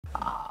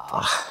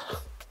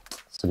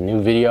It's a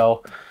new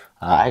video.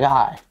 I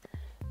got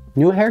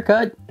new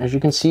haircut, as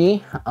you can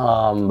see.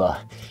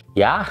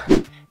 Yeah.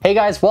 Hey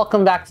guys,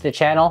 welcome back to the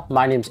channel.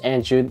 My name's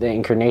Andrew,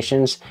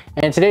 Theincarnations,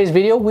 and in today's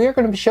video we are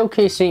going to be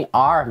showcasing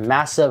our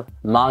massive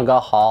manga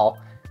haul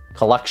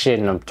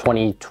collection of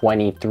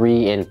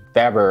 2023 in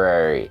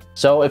February.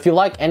 So if you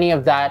like any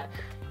of that,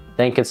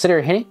 then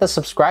consider hitting the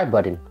subscribe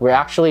button. We're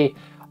actually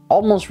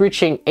almost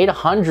reaching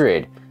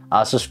 800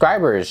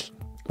 subscribers,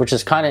 which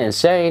is kind of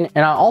insane,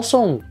 and I'm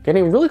also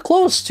getting really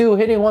close to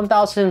hitting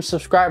 1,000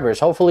 subscribers.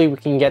 Hopefully we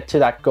can get to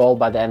that goal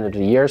by the end of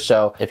the year.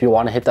 So if you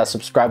want to hit that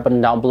subscribe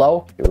button down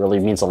below, it really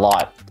means a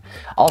lot.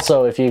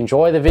 Also, if you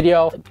enjoy the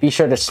video, be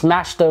sure to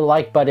smash the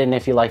like button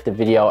if you like the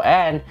video,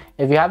 and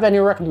if you have any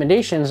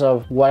recommendations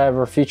of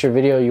whatever future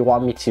video you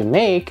want me to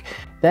make,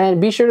 then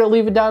be sure to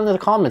leave it down in the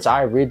comments.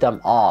 I read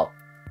them all.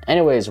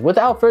 Anyways,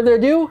 without further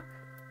ado,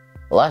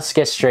 let's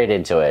get straight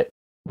into it.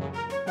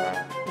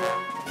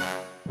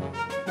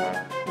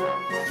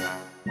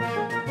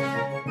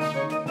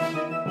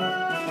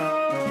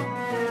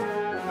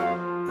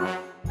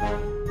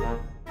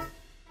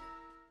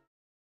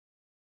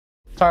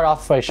 Start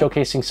off by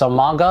showcasing some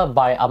manga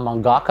by a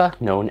mangaka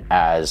known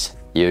as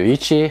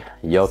Yuichi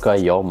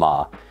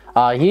Yokoyama.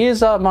 He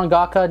is a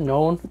mangaka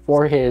known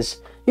for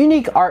his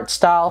unique art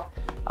style.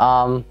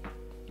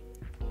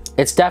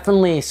 It's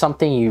definitely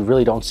something you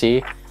really don't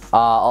see.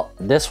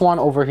 This one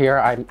over here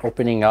I'm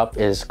opening up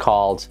is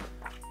called,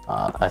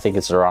 I think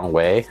it's the wrong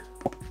way.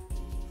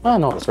 Oh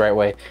no, it's the right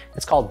way.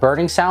 It's called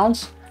Burning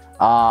Sounds.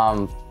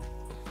 I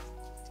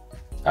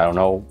don't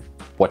know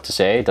what to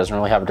say. It doesn't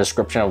really have a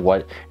description of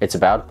what it's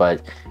about,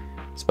 but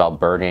it's about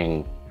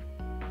burning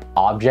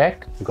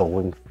object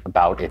going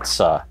about its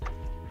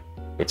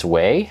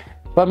way.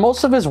 But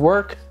most of his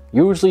work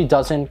usually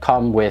doesn't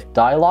come with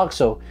dialogue,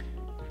 so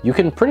you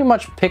can pretty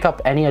much pick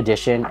up any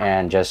edition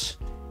and just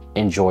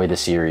enjoy the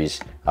series.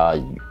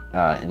 In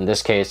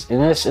this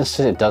instance,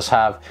 it does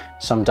have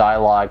some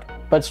dialogue,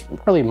 but it's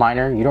really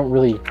minor. You don't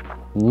really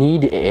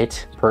need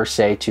it per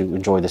se to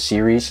enjoy the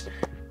series,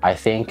 I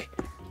think.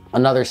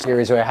 Another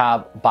series we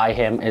have by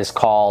him is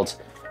called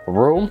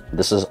Room.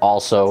 This is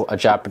also a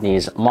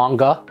Japanese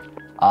manga.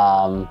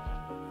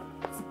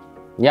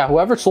 Yeah,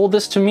 whoever sold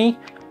this to me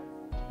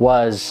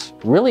was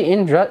really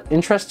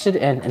interested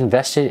and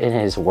invested in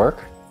his work.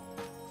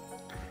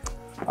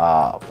 We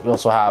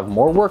also have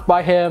more work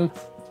by him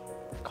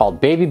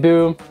called Baby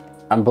Boom.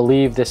 I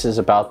believe this is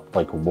about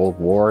like World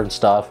War and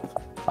stuff.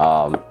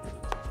 The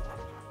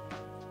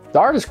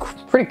art is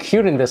pretty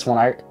cute in this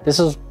one. This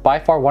is by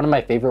far one of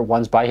my favorite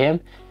ones by him.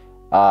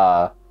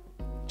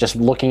 Just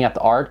looking at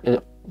the art,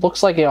 it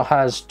looks like it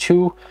has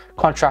two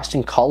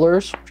contrasting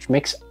colors, which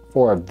makes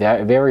for a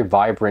very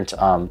vibrant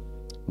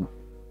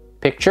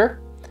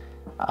picture.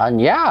 And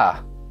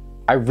yeah,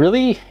 I'm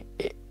really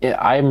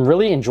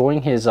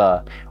enjoying his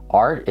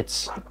art.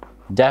 It's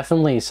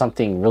definitely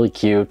something really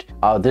cute.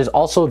 There's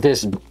also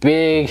this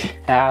big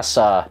ass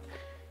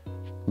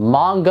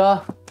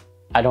manga.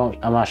 I'm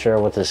not sure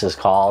what this is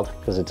called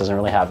because it doesn't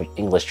really have an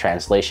English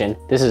translation.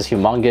 This is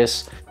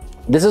humongous.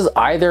 This is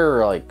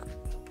either like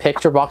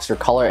picture box or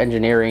color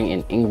engineering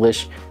in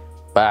English,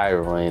 but I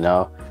don't really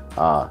know.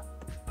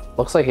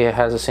 Looks like it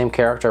has the same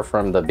character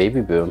from the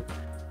Baby Boom.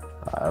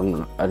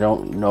 I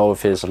don't know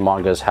if his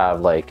mangas have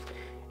like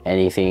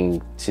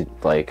anything to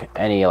like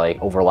any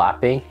like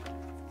overlapping,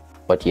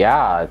 but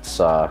yeah,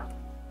 it's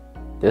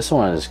this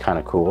one is kind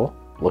of cool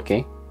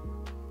looking.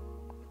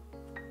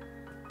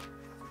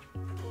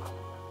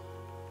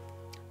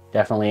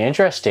 Definitely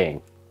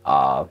interesting.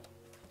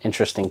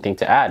 Interesting thing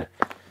to add.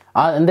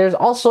 And there's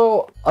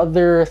also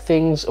other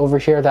things over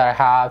here that I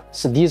have.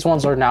 So these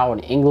ones are now in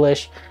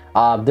English.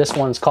 This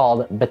one's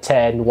called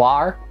Bete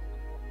Noir.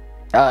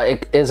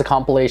 It is a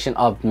compilation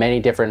of many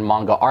different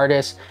manga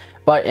artists.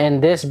 But in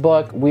this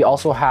book, we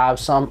also have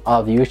some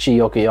of Yuichi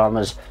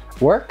Yokoyama's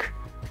work.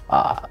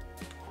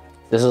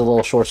 This is a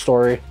little short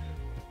story.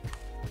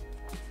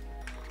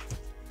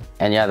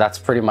 And yeah, that's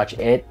pretty much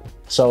it.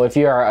 So if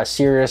you are a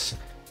serious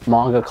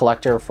manga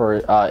collector,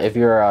 if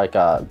you're like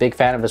a big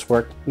fan of his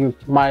work, you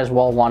might as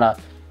well want to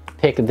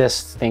pick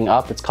this thing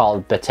up. It's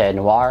called Bete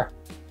Noir.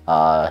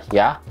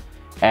 Yeah,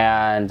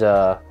 and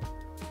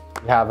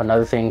we have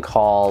another thing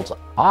called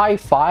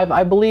I5,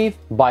 I believe,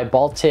 by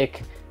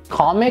Baltic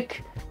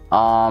Comic,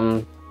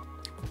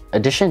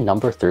 edition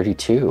number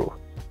 32.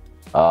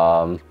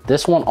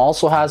 This one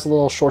also has a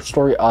little short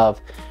story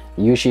of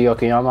Yuichi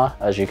Yokoyama,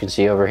 as you can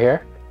see over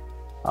here.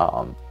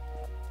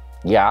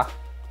 Yeah.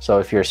 So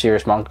if you're a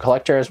serious manga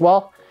collector as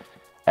well,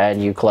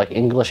 and you collect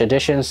English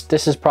editions,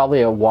 this is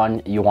probably a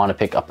one you want to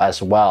pick up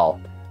as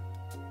well.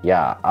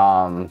 Yeah.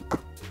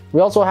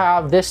 We also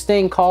have this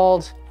thing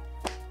called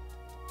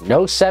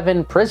No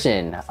 7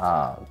 Prison,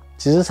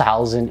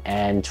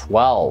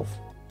 2012.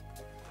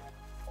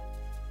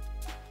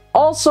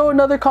 Also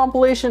another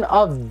compilation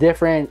of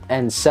different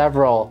and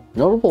several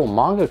notable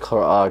manga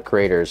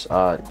creators.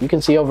 You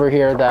can see over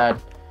here that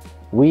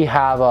we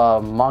have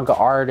manga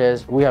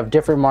artists. We have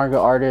different manga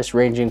artists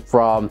ranging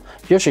from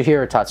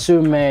Yoshihiro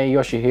Tatsume,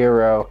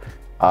 Yoshihiro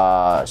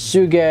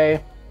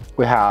Suge.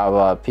 We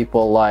have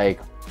people like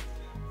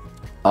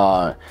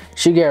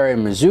Shigeru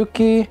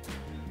Mizuki,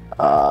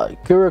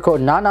 Kuriko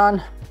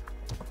Nanan,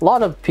 a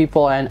lot of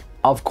people, and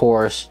of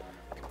course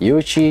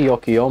Yuichi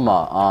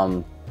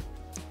Yokoyama.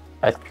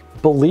 I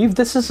believe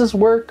this is his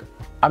work.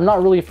 I'm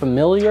not really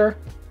familiar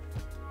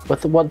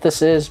with what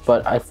this is,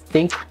 but I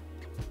think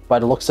by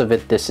the looks of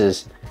it, this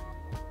is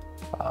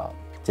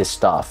this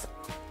stuff.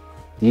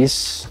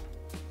 This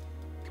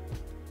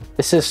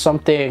is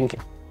something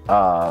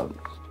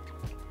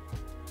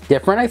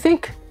different, I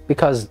think,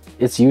 because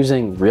it's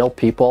using real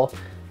people,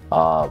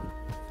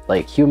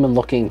 like human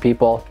looking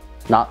people,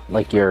 not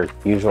like your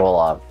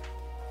usual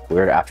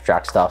weird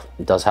abstract stuff.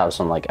 It does have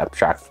some like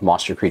abstract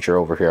monster creature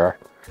over here,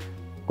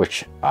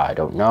 which I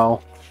don't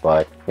know,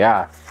 but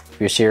yeah, if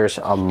you're serious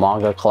a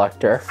manga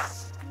collector,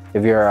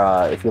 if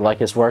you like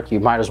his work, you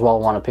might as well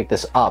want to pick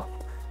this up.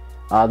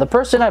 The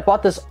person I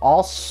bought this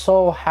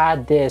also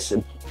had this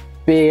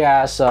big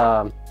ass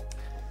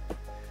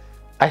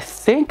I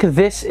think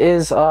this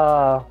is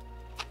a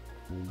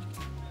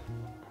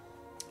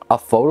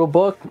photo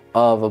book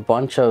of a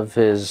bunch of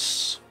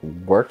his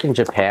work in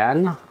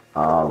Japan.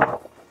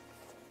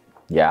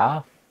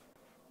 Yeah,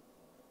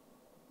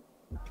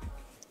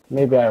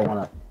 maybe I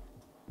want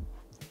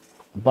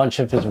a bunch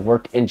of his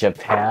work in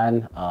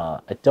Japan.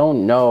 I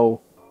don't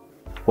know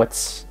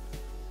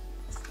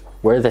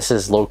where this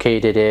is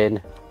located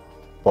in,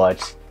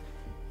 but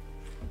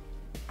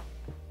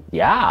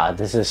yeah,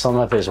 this is some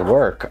of his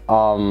work.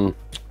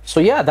 So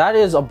yeah, that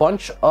is a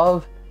bunch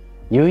of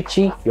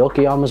Yuichi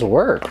Yokoyama's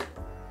work,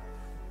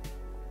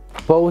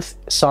 both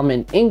some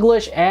in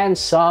English and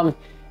some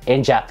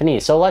in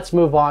Japanese. So let's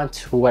move on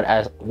to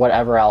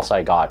whatever else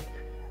I got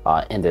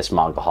in this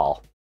manga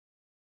haul.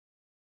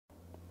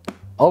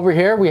 Over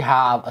here we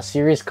have a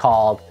series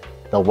called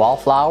The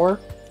Wallflower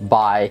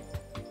by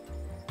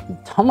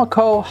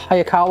Tomoko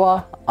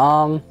Hayakawa.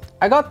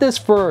 I got this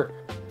for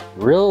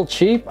real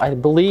cheap. I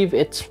believe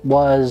it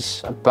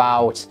was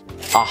about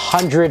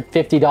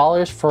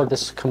 $150 for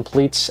this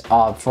complete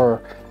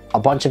for a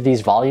bunch of these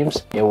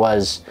volumes. It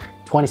was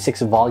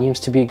 26 volumes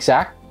to be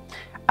exact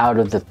out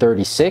of the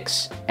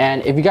 36.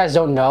 And if you guys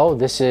don't know,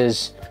 this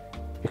is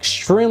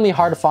extremely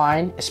hard to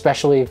find,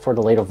 especially for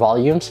the later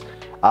volumes.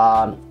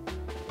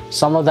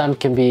 Some of them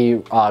can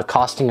be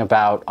costing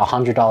about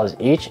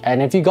 $100 each,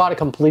 and if you got a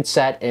complete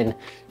set in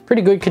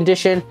pretty good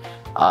condition,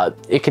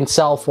 it can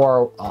sell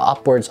for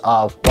upwards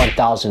of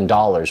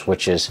 $1,000,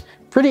 which is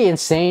pretty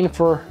insane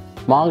for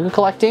manga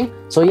collecting.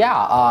 So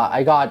yeah,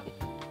 I got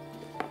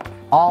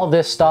all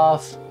this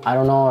stuff. I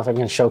don't know if I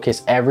can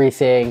showcase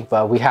everything,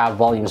 but we have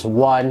volumes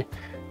 1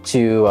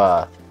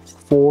 to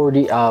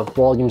 40,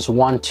 volumes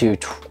 1 to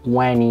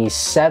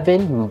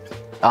 27.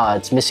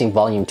 It's missing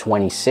volume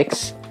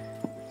 26.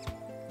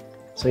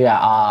 So yeah,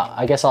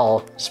 I guess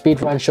I'll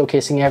speed run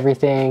showcasing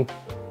everything.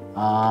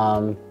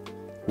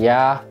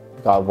 Yeah,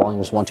 got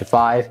volumes 1 to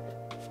 5.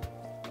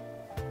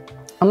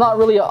 I'm not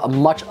really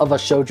much of a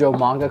shoujo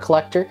manga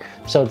collector,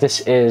 so this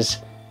is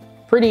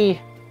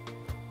pretty,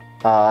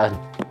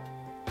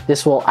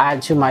 this will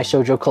add to my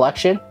shoujo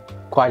collection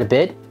quite a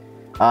bit.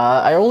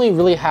 I only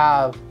really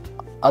have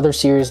other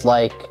series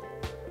like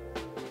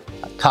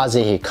Kaze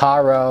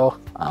Hikaru,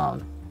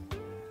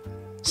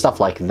 stuff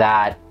like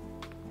that.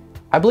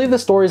 I believe the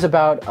story is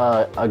about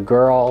a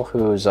girl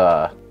who's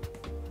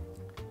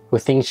who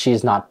thinks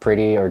she's not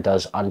pretty or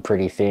does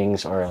unpretty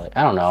things, or like,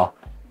 I don't know.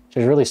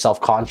 She's really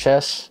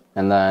self-conscious,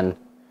 and then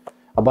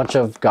a bunch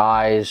of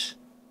guys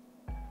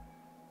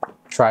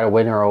try to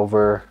win her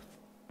over.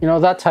 You know,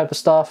 that type of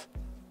stuff.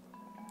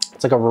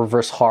 It's like a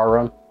reverse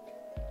harem.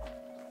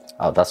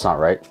 Oh, that's not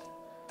right.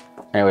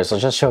 Anyways,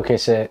 let's just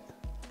showcase it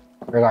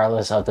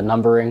regardless of the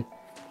numbering.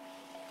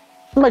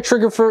 It might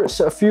trigger for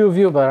a few of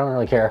you, but I don't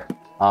really care.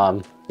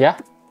 Yeah,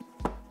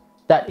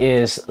 that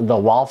is The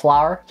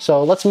Wallflower.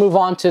 So let's move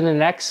on to the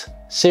next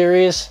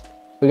series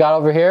we got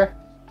over here.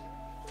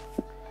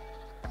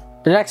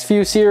 The next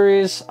few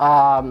series that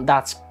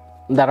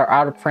are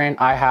out of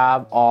print I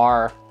have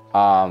are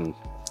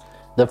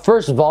the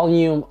first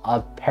volume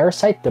of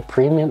Parasite, the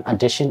premium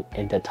edition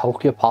in the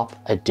Tokyo Pop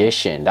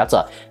edition. That's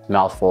a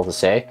mouthful to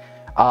say.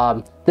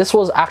 This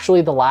was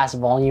actually the last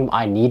volume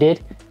I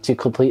needed to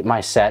complete my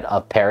set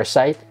of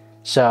Parasite.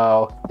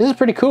 So this is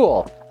pretty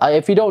cool.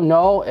 If you don't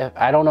know,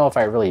 I don't know if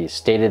I really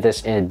stated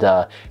this in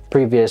the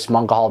previous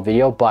manga haul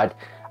video, but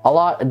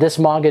this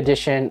manga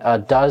edition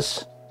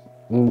does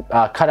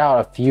cut out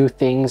a few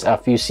things, a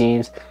few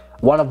scenes.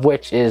 One of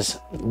which is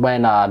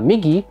when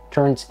Migi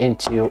turns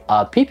into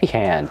a pee-pee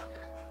hand.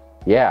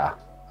 Yeah,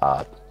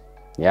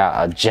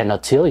 yeah, a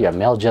genitalia,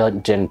 male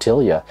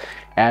genitalia,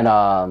 and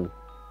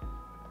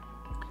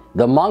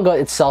the manga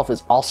itself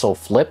is also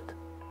flipped.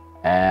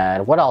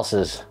 And what else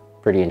is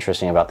pretty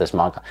interesting about this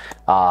manga?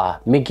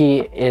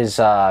 Migi is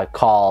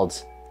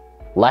called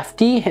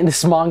Lefty in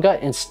this manga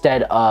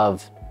instead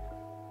of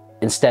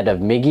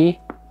Migi,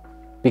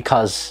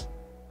 because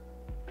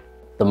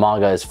the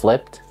manga is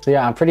flipped. So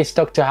yeah, I'm pretty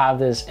stoked to have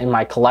this in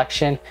my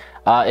collection.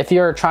 If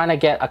you're trying to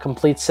get a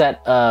complete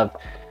set of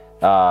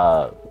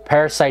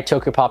Parasite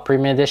Tokyo Pop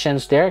Premium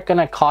Editions, they're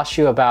gonna cost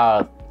you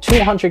about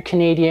 200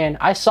 Canadian.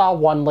 I saw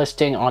one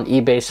listing on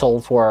eBay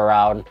sold for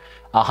around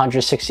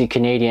 160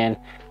 Canadian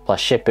plus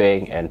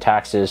shipping and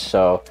taxes.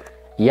 So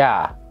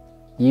yeah,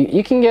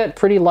 you can get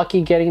pretty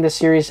lucky getting the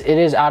series. It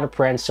is out of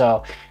print,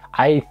 so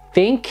I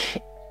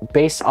think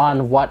based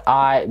on what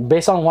I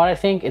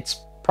think,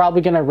 it's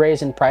probably going to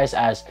raise in price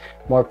as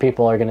more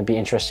people are going to be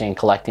interested in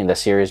collecting the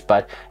series.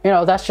 But you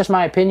know, that's just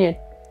my opinion,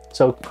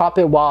 so cop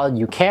it while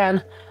you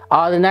can.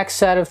 The next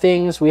set of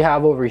things we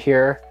have over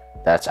here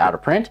that's out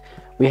of print,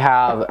 we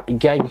have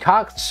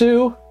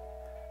Genkatsu,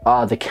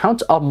 The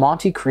Count of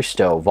Monte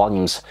Cristo,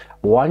 volumes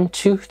 1,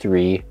 2,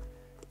 3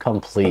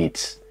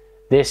 complete.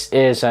 This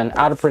is an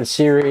out of print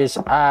series.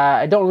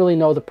 I don't really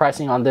know the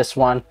pricing on this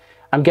one.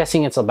 I'm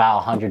guessing it's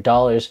about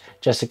 $100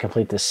 just to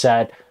complete this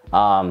set.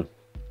 I'm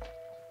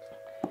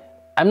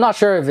not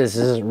sure if this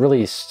is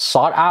really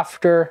sought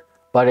after,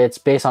 but it's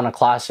based on a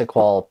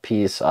classical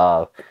piece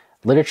of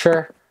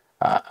literature.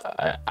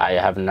 I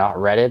have not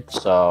read it,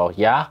 so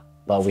yeah,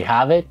 but we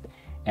have it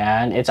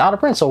and it's out of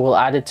print, so we'll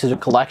add it to the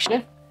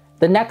collection.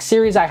 The next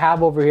series I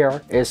have over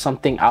here is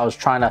something I was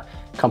trying to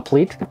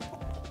complete.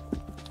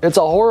 It's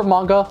a horror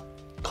manga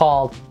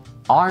called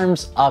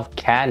Arms of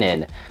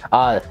Cannon.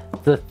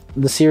 The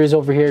series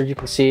over here, you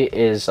can see,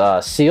 is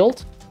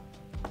sealed,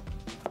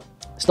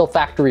 still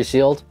factory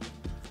sealed.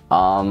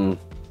 And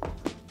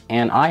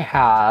I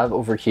have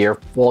over here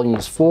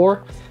volumes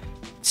 4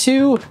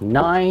 to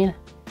 9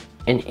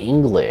 in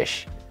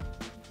English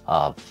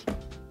of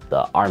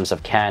the Arms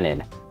of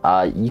Cannon.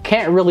 You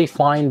can't really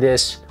find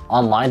this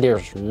online.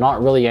 There's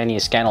not really any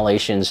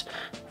scanlations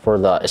for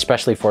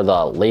especially for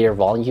the later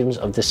volumes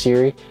of the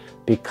series,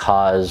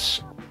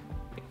 because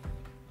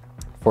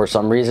for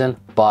some reason.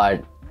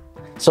 But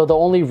so the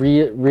only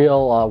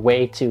real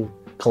way to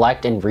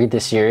collect and read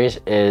this series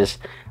is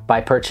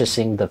by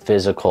purchasing the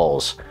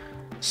physicals.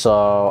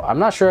 So I'm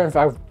not sure if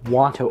I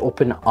want to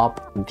open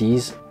up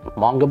these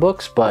manga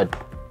books, but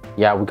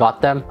yeah, we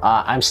got them.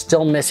 I'm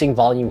still missing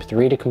volume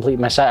 3 to complete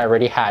my set. I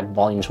already had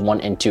volumes 1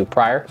 and 2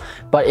 prior,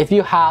 but if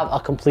you have a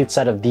complete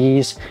set of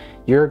these,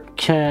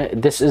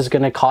 this is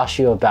going to cost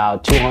you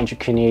about 200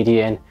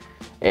 Canadian,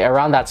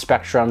 around that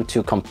spectrum,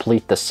 to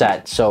complete the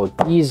set. So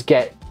these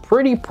get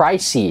pretty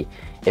pricey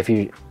if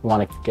you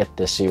want to get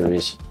this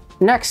series.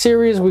 Next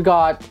series, we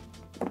got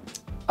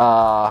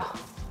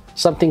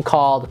something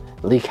called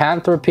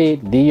Lycanthropy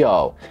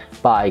Dio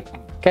by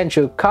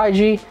Kensho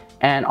Kaiji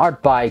and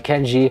art by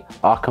Kenji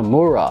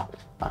Akamura.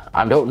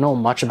 I don't know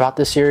much about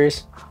this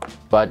series,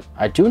 but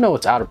I do know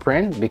it's out of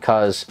print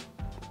because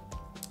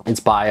it's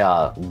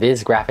by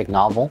Viz Graphic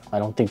Novel. I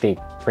don't think they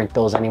print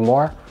those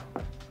anymore.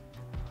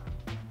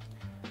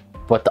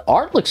 But the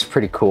art looks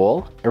pretty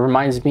cool. It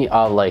reminds me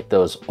of like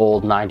those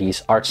old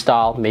 90s art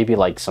style, maybe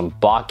like some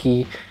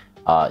Baki.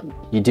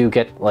 You do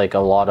get like a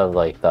lot of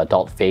like the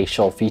adult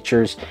facial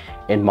features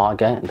in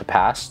manga in the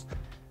past.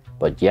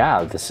 But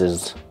yeah, this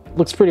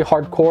looks pretty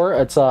hardcore.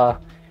 It's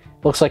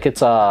looks like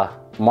it's a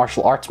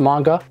martial arts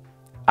manga.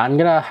 I'm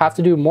gonna have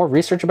to do more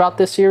research about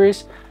this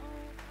series,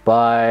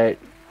 but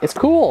it's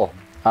cool.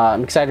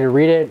 I'm excited to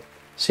read it,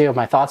 see what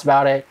my thoughts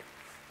about it.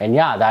 And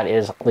yeah, that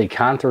is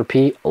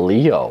Lycanthropy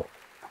Leo.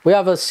 We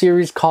have a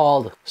series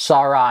called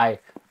Sarai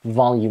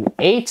Volume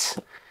 8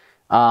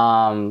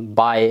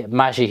 by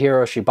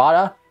Masahiro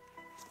Shibata.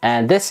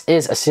 And this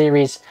is a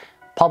series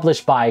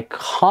published by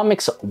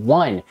Comics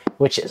One,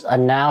 which is a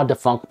now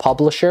defunct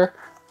publisher.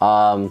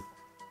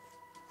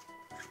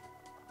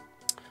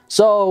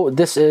 So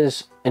this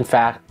is in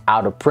fact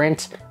out of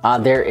print.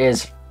 There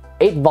is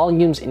 8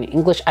 volumes in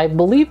English. I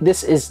believe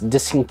this is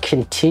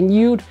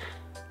discontinued.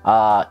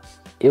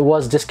 It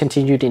was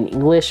discontinued in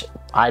English.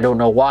 I don't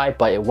know why,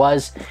 but it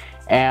was.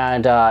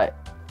 And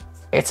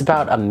it's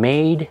about a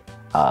maid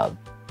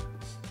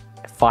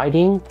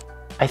fighting,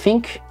 I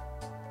think.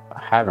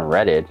 I haven't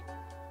read it,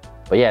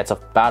 but yeah, it's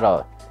about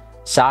a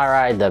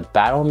Sarai, the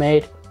battle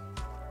maid.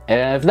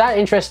 And if that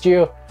interests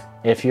you,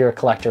 if you're a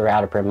collector of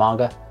out of print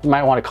manga, you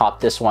might want to cop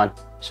this one.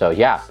 So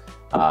yeah,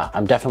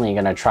 I'm definitely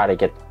gonna try to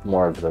get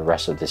more of the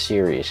rest of the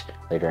series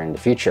later in the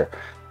future.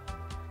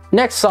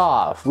 Next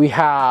off, we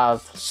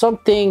have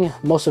something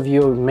most of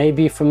you may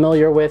be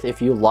familiar with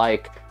if you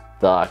like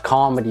the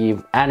comedy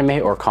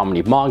anime or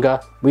comedy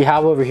manga. We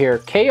have over here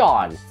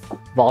K-On!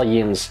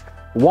 Volumes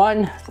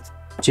 1,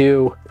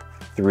 2,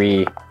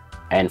 3,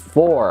 and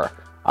 4.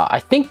 I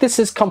think this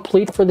is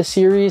complete for the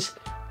series.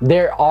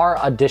 There are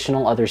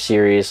additional other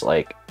series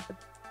like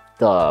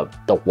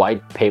the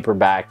white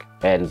paperback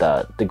and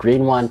the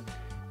green one.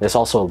 There's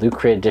also a Loot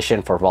Crate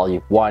edition for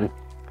volume 1.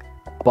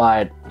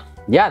 But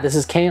yeah, this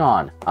is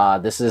K-On!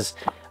 This is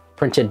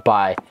printed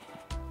by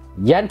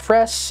Yen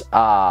Press.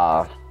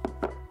 And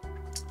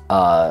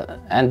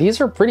these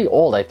are pretty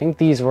old. I think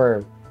these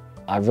were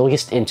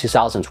released in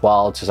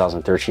 2012,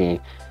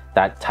 2013,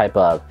 that type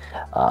of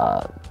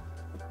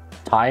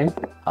time.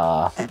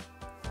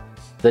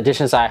 The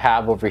editions I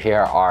have over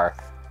here are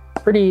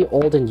pretty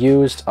old and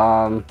used.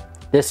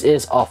 This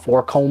is a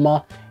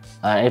 4-koma.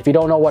 If you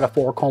don't know what a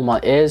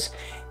 4-koma is,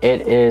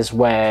 it is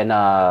when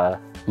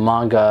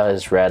manga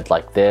is read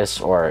like this,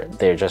 or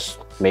they're just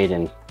made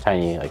in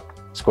tiny like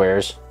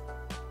squares.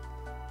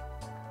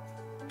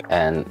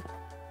 And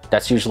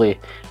that's usually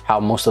how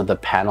most of the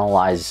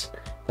panels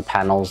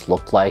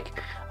look like.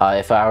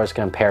 If I was to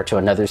compare to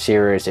another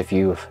series, if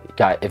you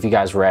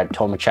guys read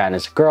Toma-chan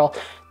is a Girl,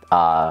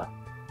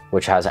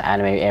 which has an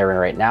anime airing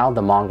right now,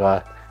 the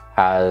manga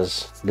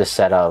has this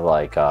set of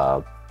like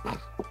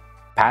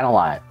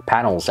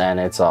panels, and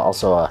it's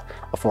also a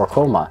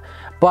 4-koma.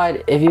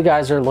 But if you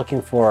guys are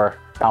looking for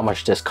how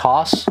much this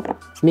costs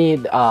me,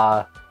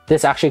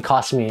 this actually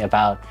cost me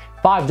about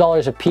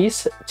 $5 a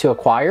piece to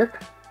acquire,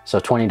 so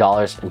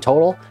 $20 in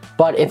total.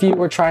 But if you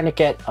were trying to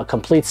get a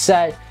complete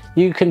set,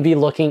 you can be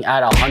looking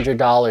at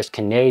 $100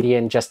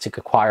 Canadian just to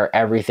acquire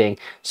everything.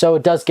 So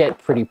it does get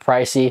pretty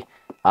pricey.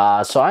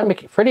 So I'm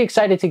pretty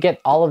excited to get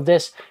all of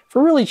this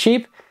for really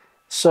cheap.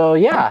 So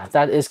yeah,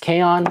 that is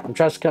K-On! I'm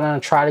just gonna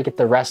try to get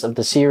the rest of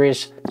the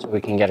series so we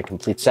can get a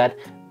complete set.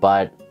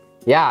 But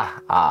yeah,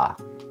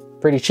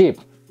 pretty cheap.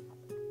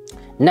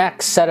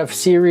 Next set of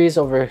series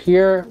over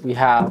here, we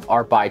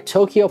are by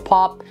Tokyo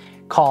Pop,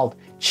 called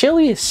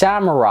Chili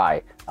Samurai.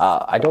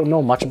 I don't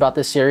know much about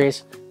this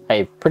series.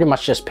 I pretty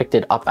much just picked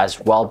it up as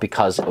well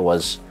because it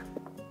was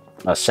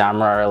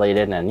samurai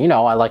related, and you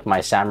know, I like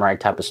my samurai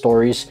type of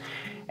stories.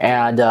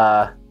 And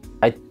I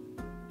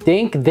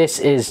think this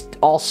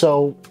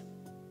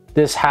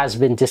has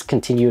been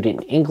discontinued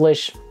in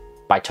English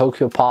by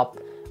Tokyo Pop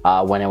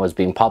when it was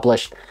being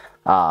published.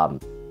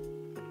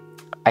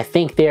 I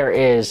think there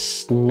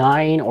is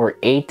 9 or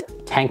 8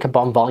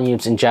 tankobon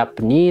volumes in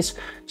Japanese,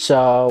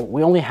 so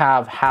we only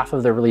have half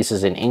of the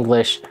releases in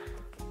English.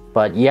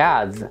 But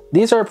yeah,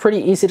 these are pretty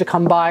easy to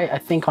come by. I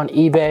think on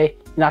eBay,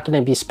 you're not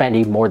going to be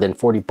spending more than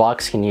 40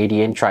 bucks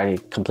Canadian trying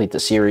to complete the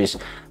series.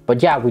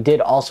 But yeah, we did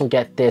also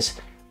get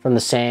this from the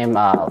same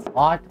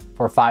lot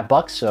for 5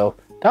 bucks, so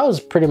that was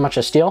pretty much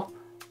a steal.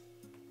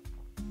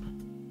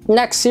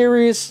 Next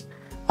series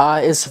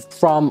is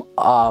from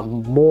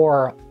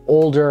more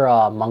older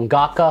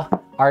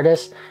mangaka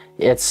artist.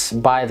 It's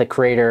by the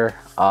creator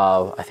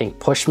of, I think,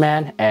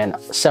 Pushman and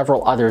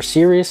several other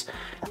series.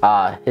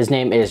 His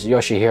name is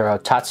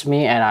Yoshihiro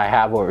Tatsumi, and I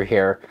have over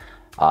here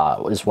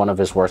is one of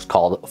his works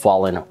called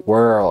Fallen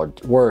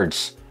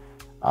Words.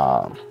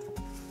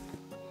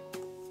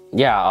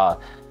 Yeah,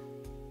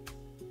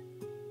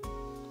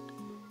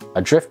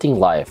 A Drifting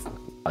Life,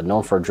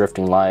 known for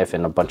Drifting Life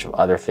and a bunch of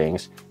other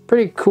things.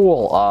 Pretty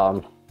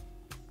cool.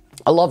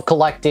 I love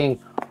collecting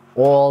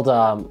old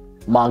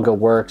manga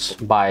works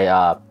by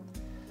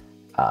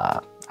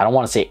I don't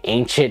want to say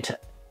ancient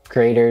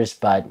creators,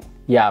 but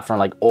yeah, from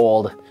like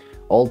old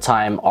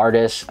time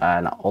artists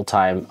and old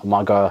time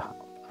manga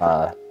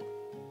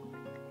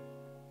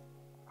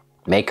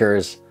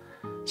makers.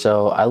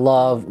 So I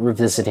love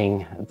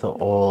revisiting the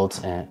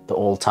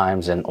old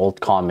times and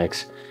old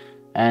comics,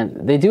 and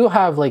they do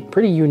have like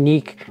pretty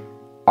unique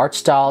art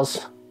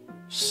styles,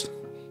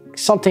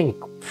 something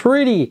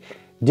pretty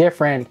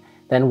different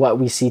than what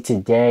we see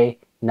today.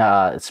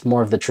 It's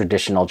more of the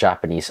traditional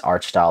Japanese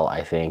art style,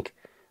 I think.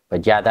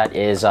 But yeah, that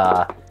is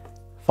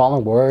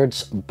Fallen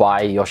Words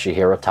by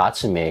Yoshihiro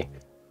Tatsumi.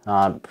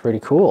 Pretty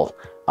cool.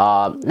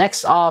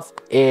 Next off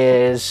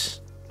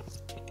is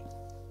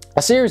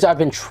a series I've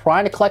been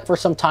trying to collect for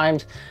some time.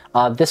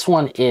 This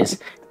one is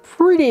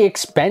pretty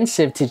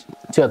expensive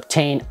to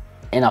obtain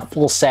in a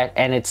full set,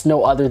 and it's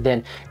no other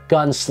than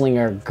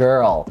Gunslinger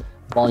Girl,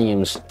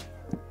 volumes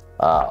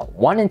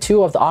 1 and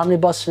 2 of the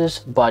omnibuses,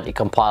 but it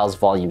compiles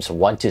volumes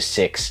 1 to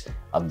 6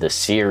 of the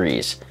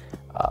series.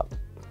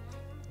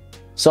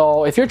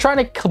 So if you're trying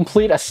to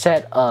complete a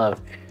set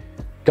of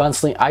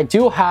Gunslinger, I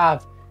do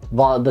have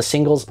the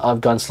singles of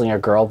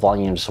Gunslinger Girl,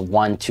 volumes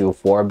 1 to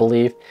 4, I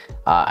believe.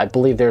 I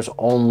believe there's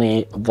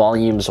only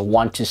volumes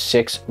 1 to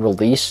 6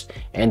 released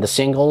in the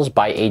singles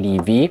by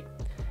ADV,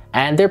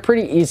 and they're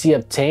pretty easy to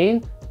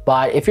obtain.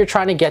 But if you're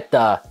trying to get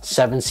the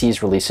 7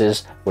 Seas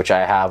releases, which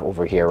I have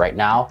over here right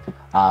now,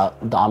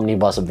 the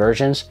omnibus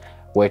versions,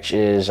 which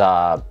is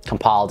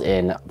compiled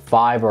in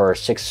 5 or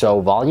 6 so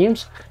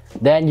volumes,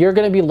 then you're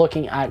going to be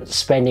looking at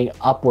spending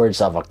upwards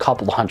of a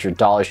couple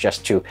 $100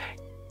 just to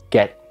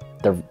get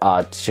the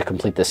to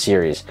complete the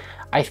series.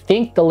 I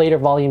think the later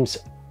volumes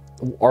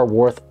are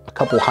worth a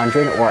couple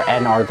hundred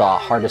and are the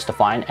hardest to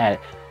find, and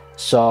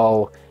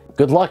so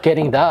good luck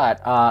getting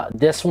that.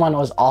 This one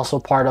was also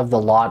part of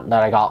the lot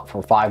that I got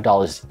for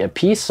 $5 a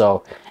piece,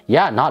 so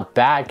yeah, not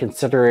bad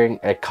considering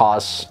it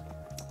costs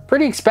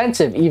pretty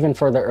expensive even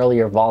for the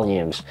earlier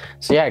volumes.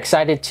 So yeah,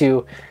 excited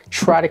to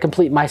try to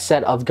complete my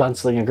set of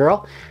Gunslinger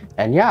Girl.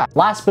 And yeah,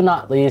 last but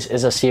not least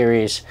is a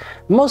series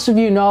most of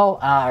you know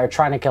are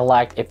trying to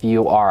collect if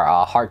you are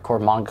a hardcore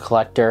manga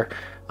collector.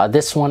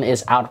 This one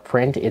is out of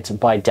print. It's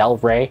by Del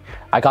Rey.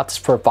 I got this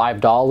for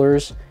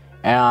 $5,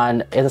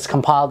 and it is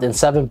compiled in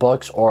 7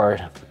 books or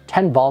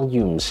 10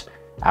 volumes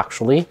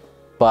actually,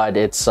 but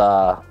it's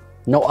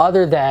no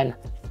other than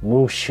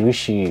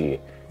Mushishi.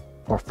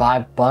 For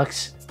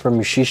 $5 for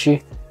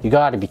Mushishi, you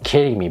gotta be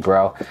kidding me,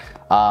 bro.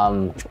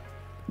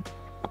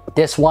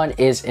 This one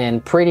is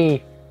in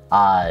pretty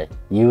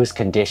used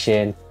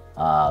condition.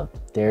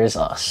 There's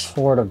a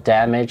sort of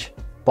damage,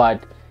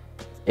 but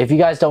if you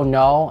guys don't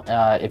know,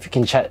 if you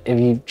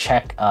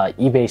check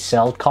eBay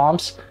sales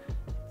comps,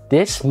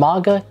 this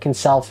manga can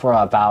sell for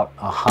about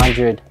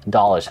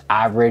 $100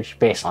 average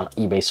based on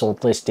eBay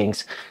sold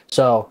listings.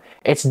 So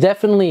it's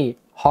definitely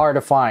hard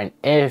to find.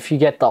 If you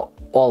get the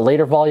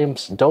later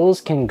volumes,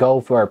 those can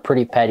go for a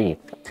pretty penny.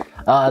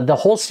 The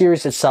whole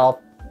series itself,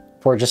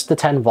 for just the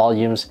 10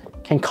 volumes,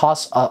 can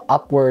cost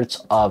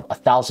upwards of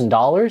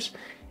 $1,000,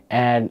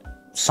 and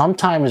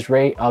sometimes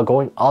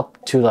going up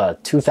to the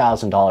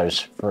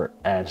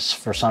 $2,000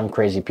 for some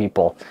crazy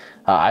people.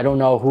 I don't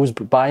know who's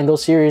buying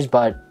those series,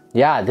 but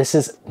yeah, this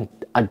is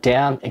a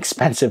damn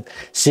expensive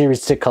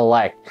series to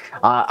collect.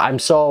 I'm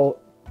so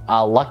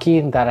lucky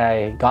that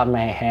I got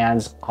my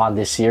hands on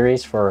this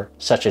series for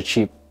such a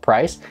cheap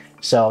price.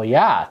 So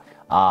yeah,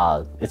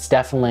 it's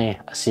definitely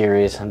a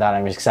series that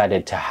I'm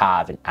excited to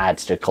have and add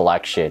to the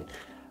collection.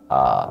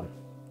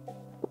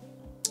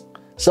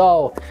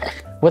 So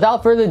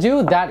without further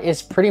ado, that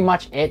is pretty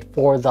much it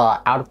for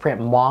the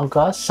out-of-print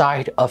manga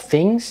side of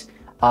things.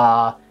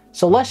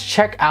 So let's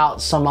check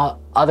out some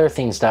other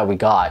things that we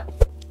got.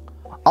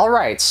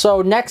 Alright,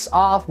 so next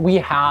off we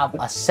have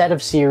a set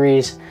of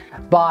series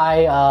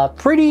by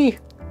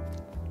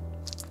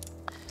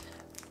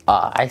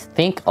I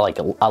think like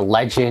a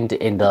legend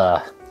in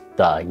the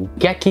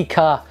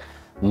Gekika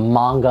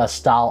manga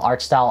style,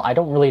 art style. I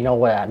don't really know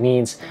what that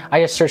means.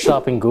 I just searched it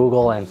up in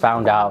Google and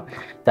found out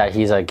that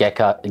he's a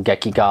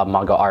Gekika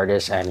manga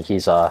artist, and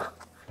he's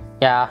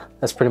yeah,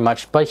 that's pretty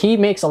much. But he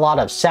makes a lot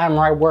of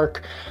samurai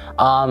work,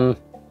 and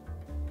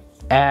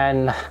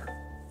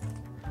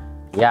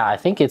yeah, I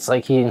think it's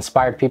like he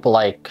inspired people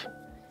like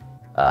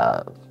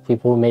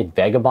people who made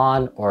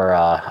Vagabond,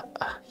 or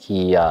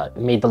he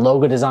made the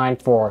logo design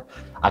for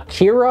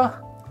Akira.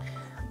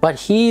 But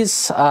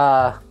he's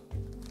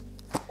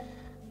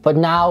but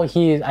now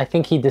I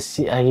think he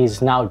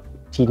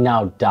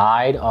now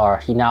died, or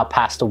he now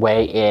passed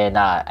away in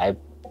I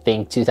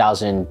think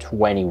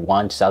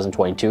 2021,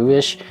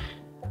 2022-ish.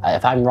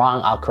 If I'm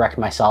wrong, I'll correct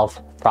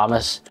myself,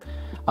 promise.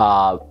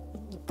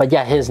 But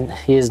yeah,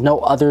 he is no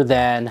other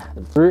than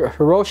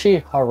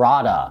Hiroshi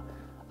Hirata.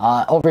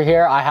 Over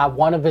here, I have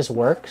one of his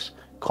works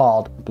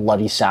called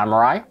Bloody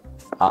Samurai.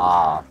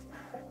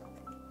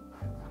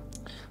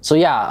 So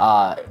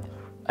yeah,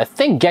 I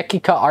think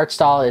Gekika art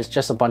style is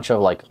just a bunch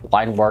of like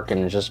line work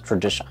and just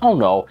tradition.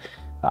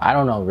 I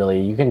don't know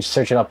really. You can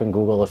search it up in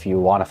Google if you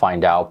want to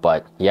find out.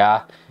 But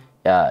yeah,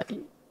 I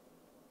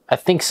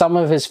think some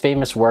of his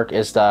famous work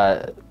is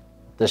the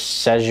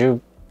Seiju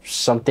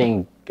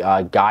something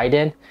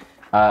Gaiden,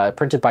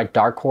 printed by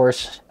Dark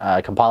Horse,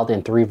 compiled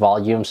in 3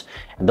 volumes,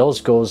 and those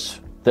volumes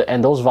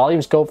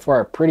go for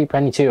a pretty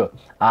penny too.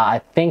 I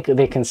think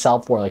they can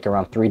sell for like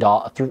around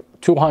 $200 to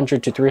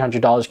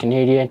 $300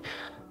 Canadian.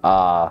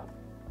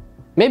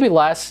 Maybe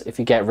less if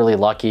you get really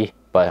lucky,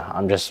 but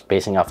I'm just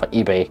basing off of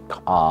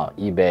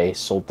eBay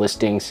sold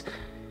listings.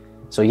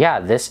 So yeah,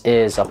 this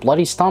is a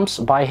Bloody Stumps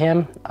by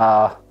him.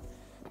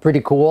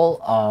 Pretty cool.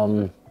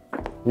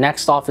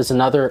 Next off is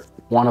another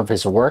one of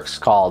his works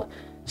called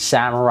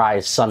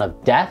Samurai Son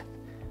of Death.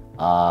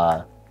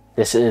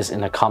 This is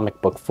in a comic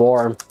book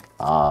form.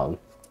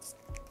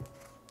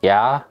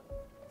 Yeah,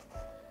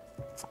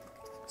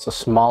 it's a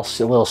small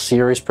little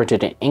series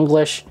printed in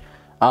English.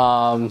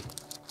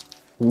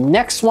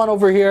 Next one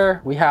over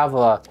here, we have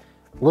a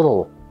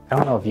little, I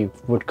don't know if you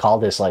would call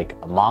this like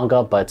a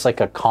manga, but it's like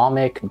a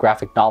comic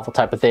graphic novel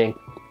type of thing.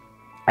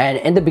 And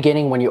in the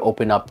beginning, when you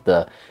open up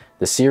the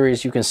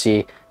series, you can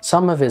see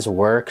some of his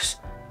works.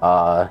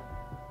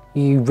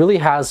 He really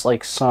has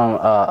like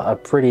a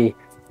pretty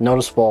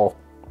noticeable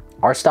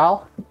art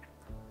style.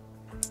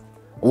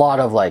 A lot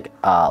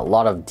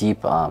of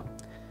deep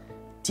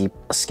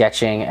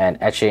sketching and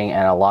etching,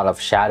 and a lot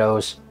of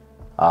shadows.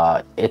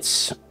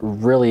 It's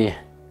really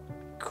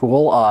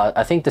cool.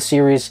 I think the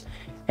series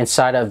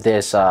inside of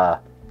this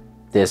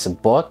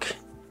book,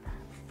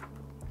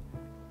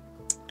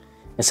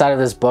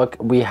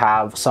 we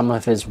have some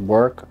of his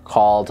work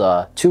called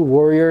Two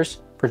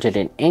Warriors, printed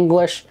in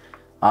English.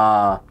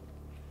 And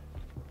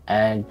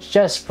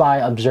just by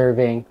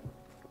observing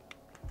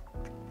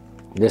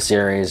this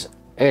series,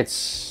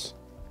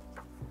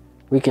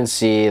 we can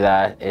see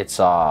that it's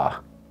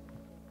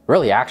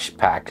really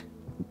action-packed,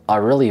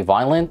 really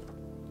violent,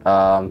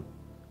 and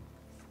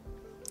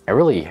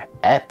really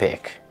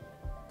epic.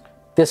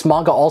 This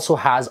manga also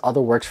has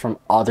other works from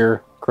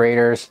other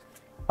creators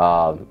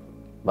that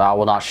I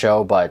will not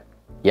show, but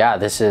yeah,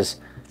 this is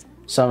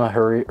some of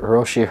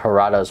Hiroshi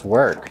Hirata's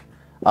work.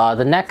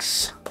 The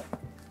next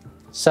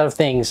set of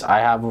things I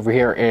have over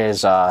here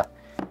is I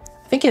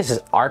think it's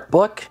his art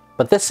book,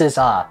 but this is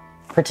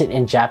printed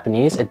in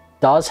Japanese. It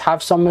does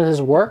have some of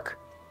his work.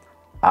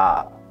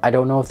 I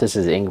don't know if this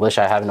is English.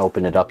 I haven't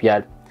opened it up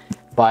yet,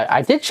 but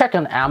I did check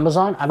on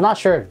Amazon. I'm not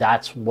sure if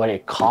that's what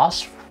it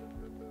costs,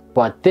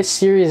 but this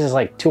series is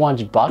like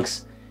 200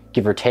 bucks,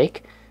 give or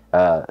take,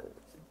 on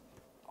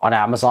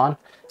Amazon.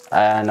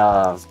 And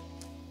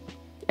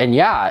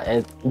yeah,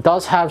 it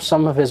does have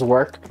some of his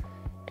work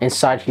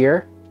inside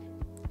here.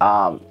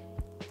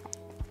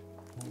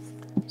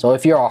 So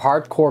if you're a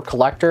hardcore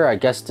collector, I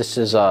guess this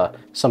is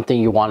something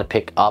you want to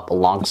pick up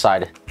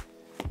alongside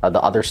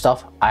the other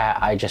stuff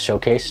I just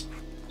showcased.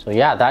 So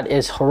yeah, that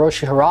is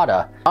Hiroshi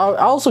Hirata. I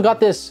also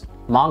got this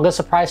manga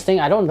surprise thing.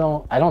 I don't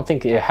know, I don't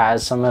think it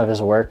has some of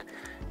his work,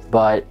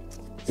 but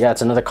yeah,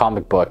 it's another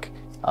comic book.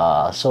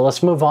 So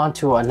let's move on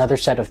to another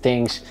set of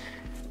things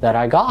that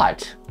I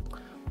got.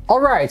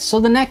 All right,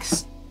 so the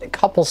next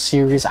couple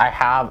series I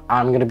have,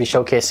 I'm going to be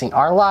showcasing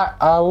are a lot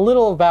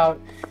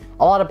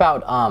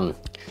about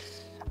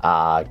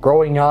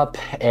growing up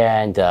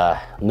and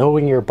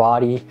knowing your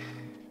body.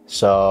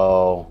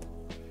 So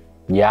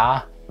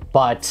yeah,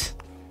 but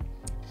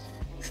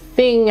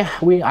thing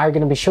we are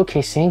going to be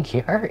showcasing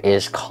here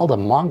is called a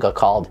manga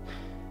called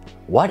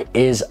What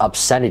is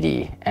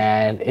Obscenity?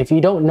 And if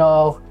you don't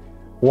know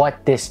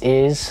what this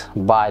is,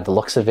 by the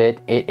looks of it,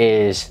 it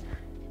is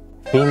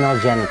female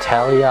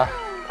genitalia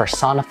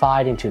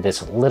personified into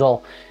this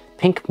little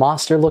pink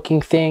monster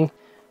looking thing.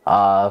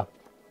 So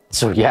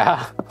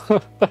yeah.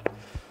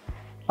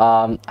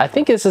 I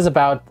think this is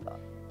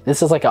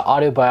like an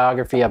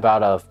autobiography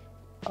about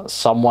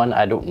someone.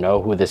 I don't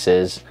know who this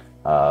is.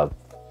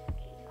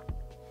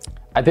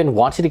 I've been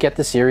wanting to get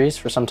the series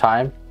for some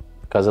time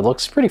because it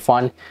looks pretty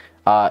fun,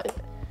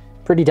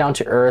 pretty down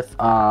to earth.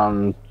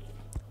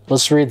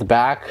 Let's read the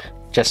back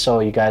just so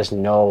you guys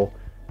know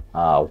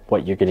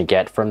what you're gonna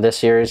get from this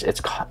series.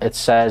 It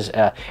says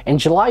in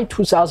July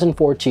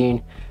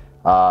 2014,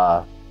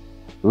 Ruko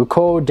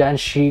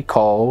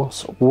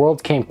Denshiko's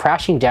world came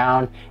crashing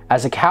down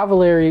as a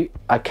cavalry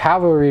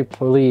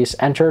police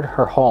entered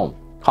her home,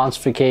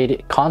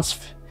 confiscating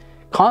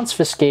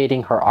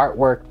her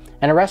artwork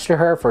and arrested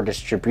her for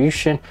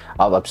distribution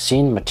of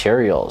obscene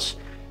materials.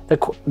 The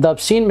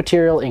obscene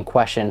material in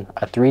question,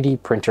 a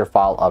 3D printer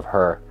file of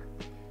her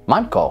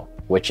manko,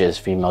 which is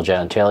female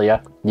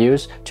genitalia,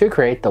 used to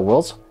create the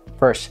world's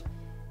first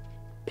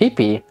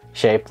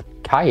pee-pee-shaped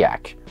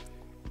kayak.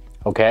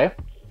 Okay,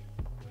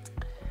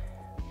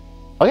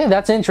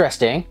 that's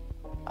interesting.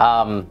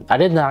 I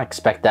did not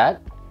expect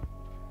that,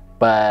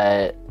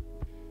 but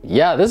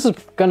yeah, this is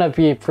gonna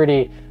be a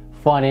pretty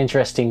fun,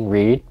 interesting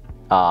read.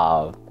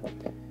 I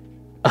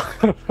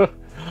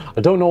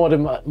don't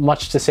know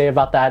much to say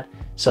about that.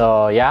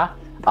 So yeah,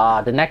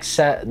 the next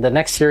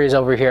series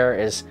over here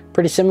is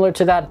pretty similar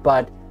to that,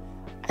 but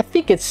I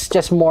think it's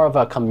just more of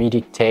a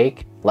comedic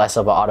take, less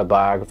of an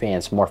autobiography, and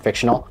it's more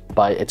fictional.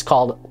 But it's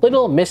called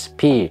Little Miss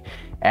P,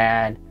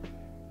 and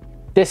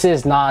this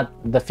is not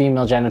the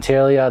female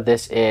genitalia.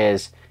 This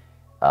is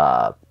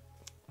a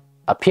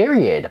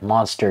period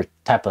monster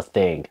type of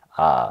thing.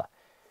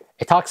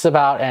 It talks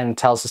about and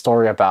tells the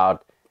story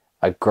about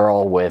a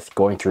girl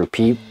going through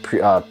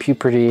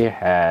puberty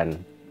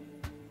and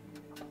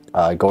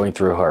going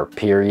through her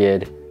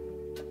period,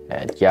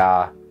 and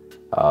yeah,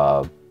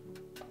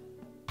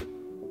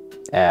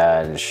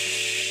 and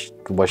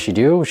what she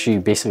do? She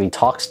basically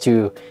talks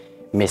to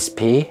Miss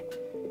P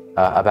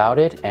about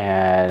it,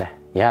 and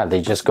yeah,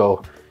 they just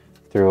go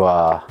through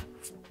a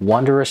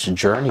wondrous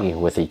journey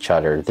with each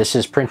other. This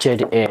is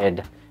printed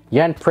in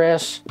Yen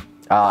Press.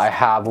 I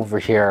have over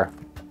here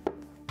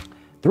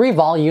 3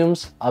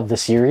 volumes of the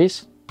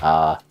series.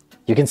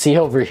 You can see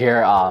over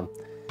here,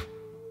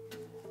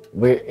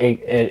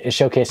 it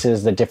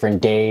showcases the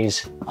different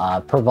days.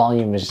 Per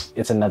volume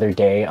it's another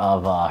day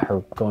of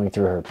her going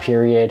through her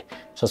period.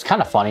 So it's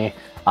kind of funny.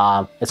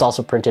 It's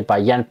also printed by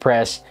Yen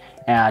Press,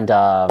 and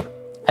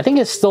I think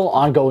it's still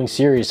ongoing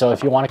series. So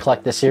if you want to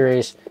collect this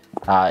series,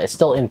 it's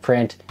still in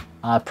print.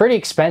 Pretty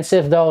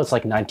expensive though. It's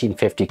like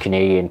 1950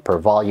 Canadian per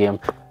volume.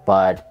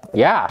 But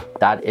yeah,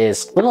 that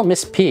is Little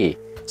Miss P.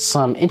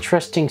 Some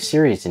interesting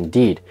series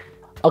indeed.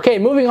 Okay,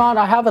 moving on,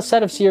 I have a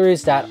set of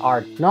series that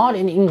are not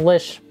in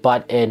English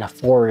but in a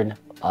foreign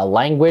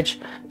language.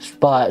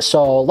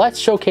 So let's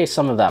showcase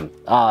some of them.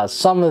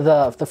 Some of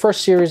the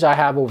first series I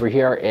have over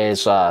here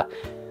is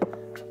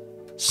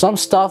some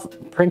stuff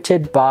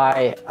printed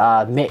by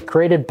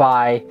created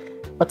by,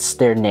 what's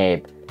their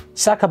name?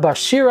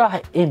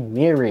 Sakabashira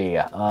Emiri.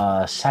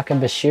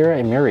 Sakabashira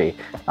Emiri.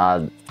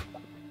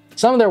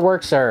 Some of their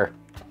works are,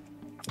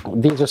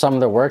 these are some of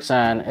their works,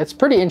 and it's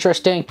pretty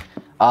interesting.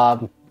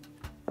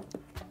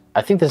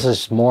 I think this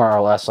is more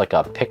or less like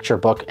a picture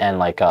book and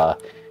like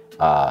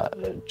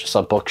just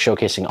a book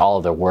showcasing all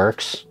of their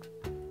works.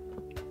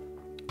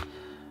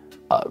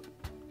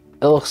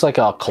 It looks like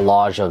a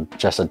collage of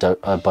just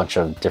a bunch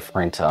of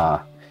different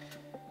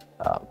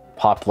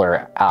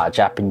popular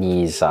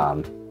Japanese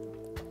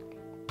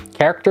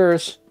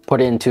characters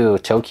put into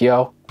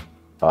Tokyo,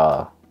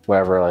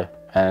 wherever,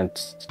 and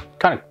it's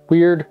kind of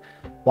weird,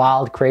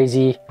 wild,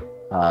 crazy.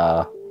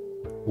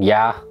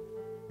 Yeah,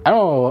 I don't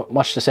know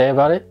much to say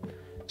about it.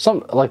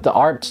 Like the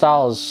art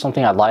style is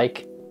something I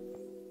like.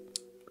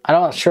 I'm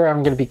not sure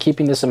I'm going to be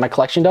keeping this in my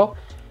collection though.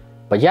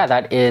 But yeah,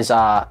 that is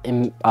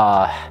Sakabashira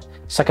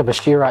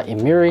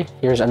Emiri.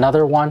 Here's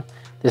another one.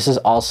 This is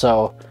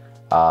also,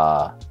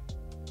 I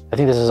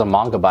think this is a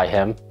manga by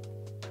him.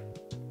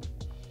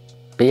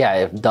 But yeah,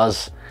 it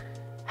does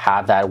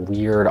have that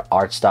weird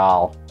art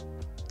style.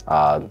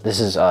 This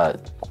is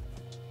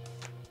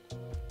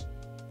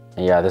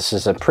yeah, this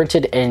is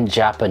printed in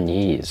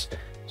Japanese.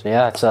 So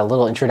yeah, it's a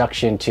little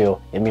introduction to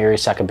Emiri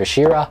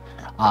Sakabashira.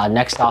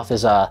 Next off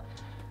is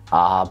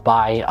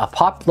by a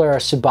popular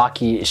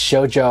Tsubaki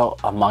shoujo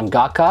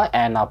mangaka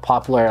and a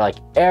popular like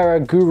era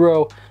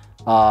guru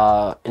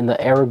in the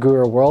era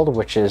guru world,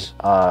 which is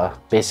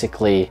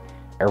basically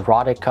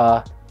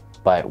erotica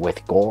but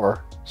with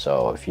gore.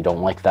 So if you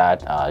don't like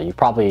that,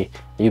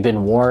 you've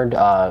been warned.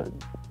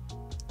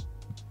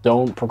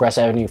 Don't progress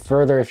any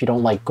further if you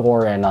don't like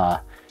gore and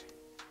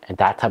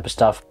that type of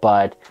stuff.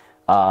 But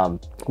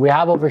we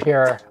have over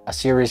here a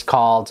series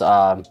called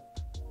I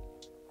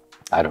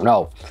don't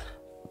know,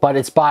 but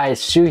it's by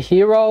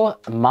Suihiro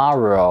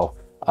Maruo.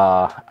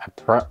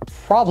 I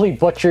probably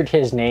butchered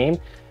his name.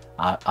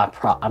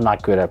 I'm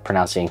not good at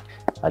pronouncing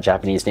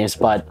Japanese names,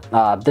 but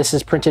this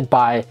is printed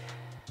by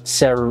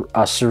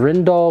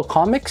Surindo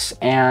Comics,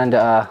 and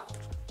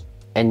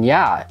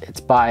yeah,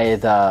 it's by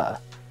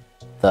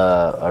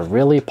a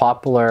really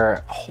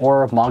popular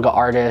horror manga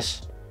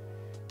artist,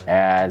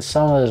 and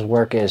some of his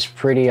work is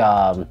pretty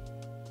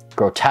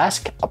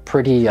grotesque,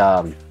 pretty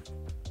out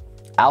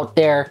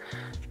there.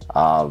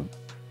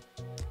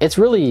 It's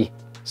really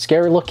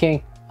scary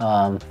looking.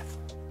 I'm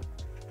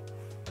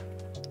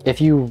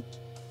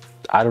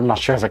not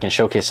sure if I can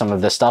showcase some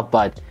of this stuff,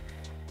 but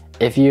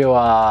if you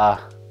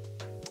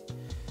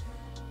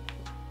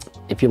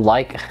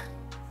like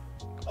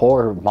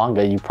horror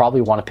manga, you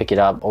probably want to pick it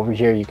up. Over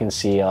here you can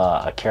see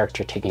a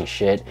character taking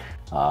shit.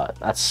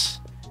 That's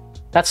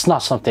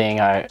not something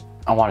I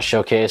want to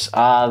showcase.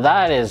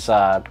 That is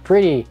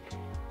pretty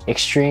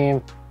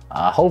extreme.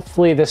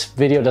 Hopefully this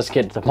video doesn't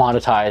get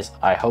demonetized.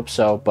 I hope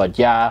so, but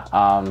yeah,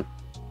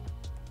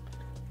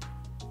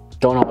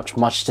 don't know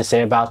much to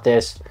say about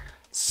this.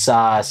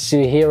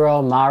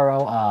 Suihiro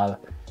Maruo,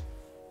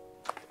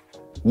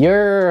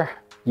 you're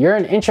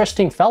an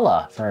interesting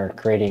fella for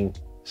creating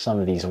some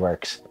of these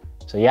works.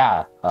 So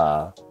yeah,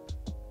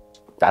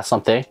 that's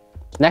something.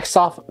 Next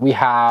off, we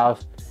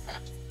have,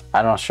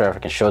 I'm not sure if I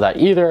can show that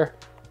either,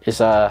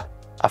 is a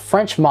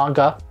French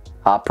manga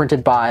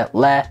printed by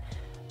Les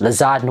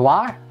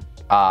Noir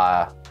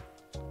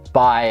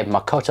by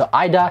Makoto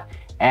Aida,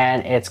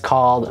 and it's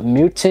called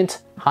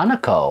Mutant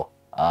Hanako.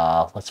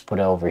 Let's put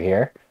it over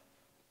here.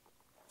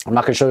 I'm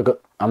not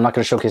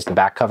gonna showcase the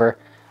back cover.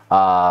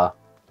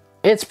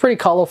 It's pretty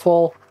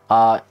colorful.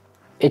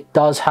 It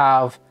does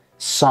have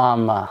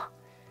some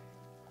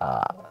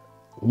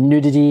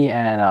nudity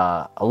and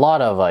a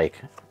lot of like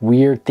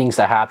weird things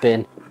that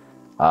happen.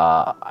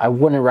 I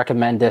wouldn't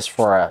recommend this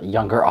for a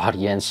younger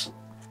audience,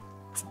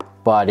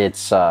 but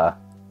it's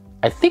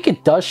I think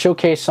it does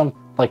showcase some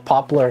like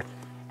popular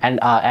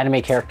and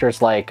anime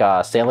characters like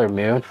Sailor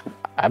Moon.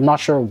 I'm not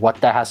sure what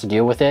that has to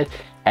do with it,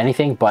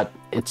 anything, but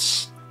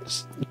it's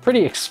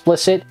pretty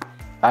explicit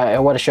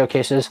what it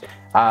showcases.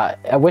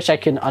 I wish I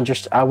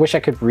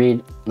could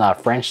read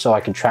French so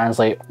I could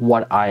translate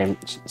what I'm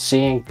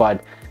seeing,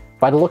 but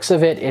by the looks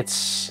of it,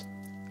 it's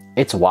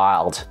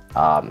wild.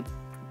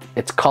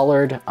 It's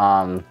colored,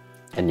 and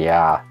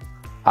yeah,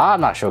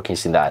 I'm not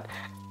showcasing that,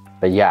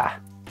 but yeah,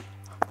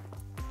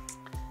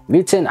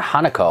 Mutant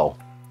Hanako,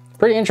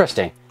 pretty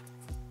interesting.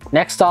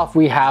 Next off,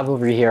 we have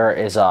over here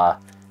is a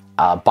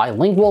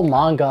bilingual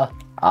manga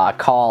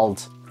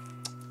called,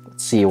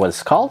 let's see what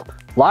it's called,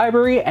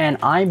 Library and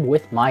I'm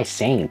with My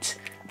Saint.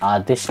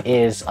 This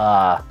is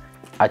a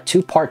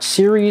two-part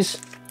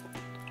series.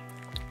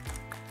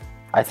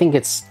 I think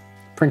it's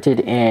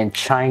printed in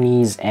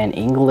Chinese and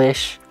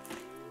English.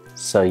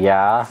 So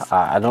yeah,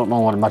 I don't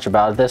know much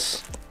about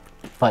this,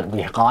 but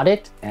we got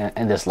it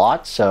in this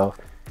lot. So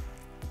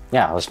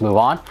yeah, let's move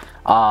on.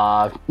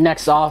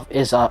 Next off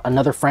is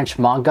another French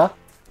manga.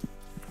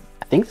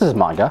 I think this is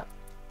manga,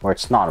 or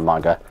it's not a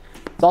manga.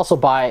 It's also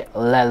by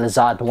Les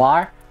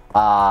Noir,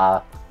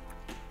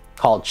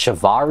 called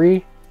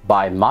Chivalry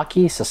by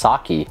Maki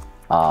Sasaki.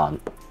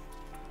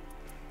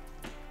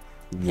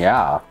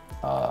 Yeah,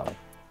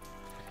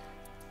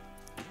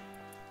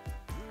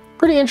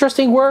 pretty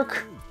interesting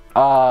work.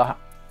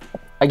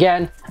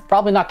 Again,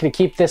 probably not going to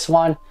keep this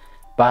one,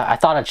 but I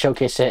thought I'd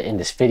showcase it in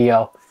this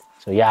video.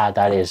 So yeah,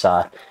 that is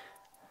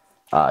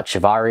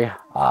Chivalry,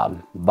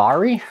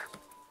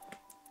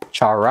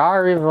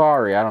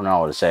 Charivari, I don't know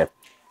what to say.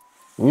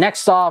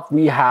 Next off,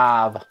 we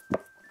have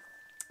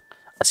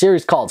a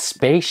series called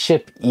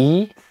Spaceship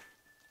E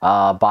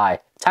by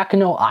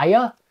Takano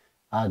Aya.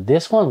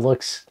 This one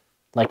looks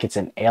like it's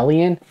an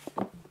alien.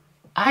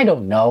 I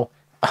don't know.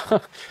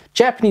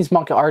 Japanese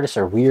manga artists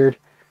are weird.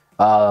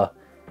 It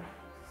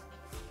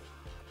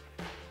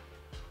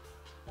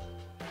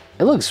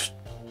looks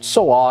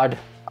so odd.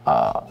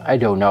 I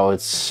don't know.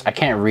 I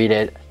can't read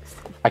it.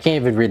 I can't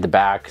even read the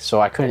back, so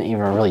I couldn't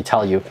even really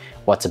tell you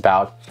what's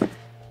about.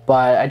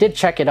 But I did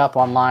check it up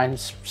online.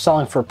 It's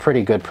selling for a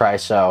pretty good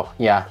price, so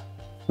yeah,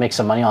 make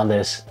some money on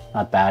this.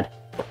 Not bad.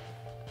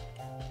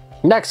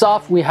 Next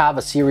off, we have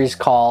a series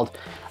called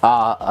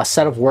a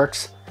set of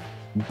works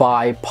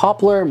by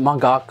popular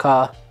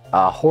mangaka,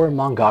 horror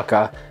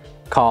mangaka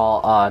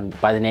called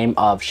by the name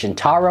of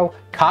Shintaro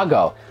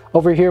Kago.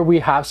 Over here we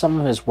have some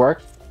of his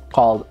work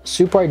called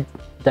Super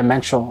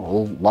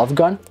Dimensional Love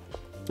Gun.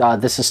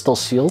 This is still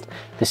sealed.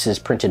 This is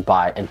printed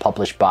by and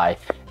published by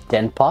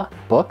Denpa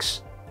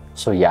Books.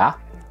 So yeah.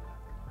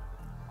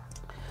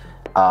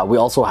 We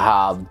also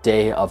have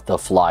Day of the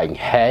Flying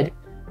Head,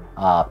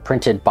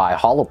 printed by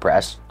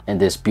Holopress in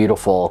this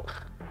beautiful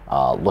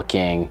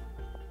looking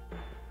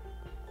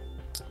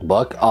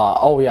book.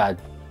 Oh yeah,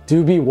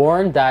 do be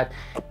warned that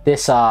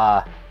this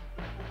the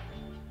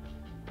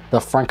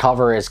front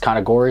cover is kind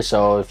of gory,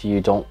 so if you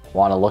don't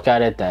want to look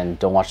at it, then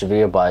don't watch the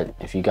video. But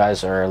if you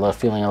guys are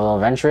feeling a little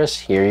adventurous,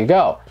 here you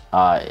go.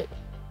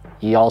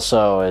 He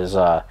also is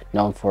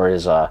known for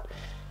his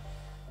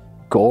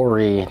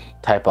gory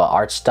type of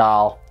art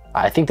style.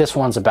 I think this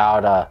one's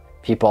about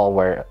people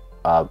where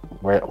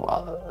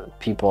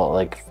people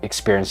like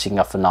experiencing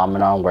a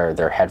phenomenon where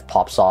their head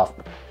pops off.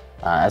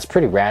 It's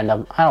pretty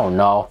random. I don't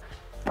know.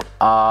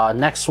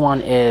 Next one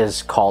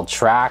is called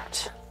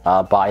Tracked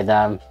by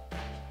them.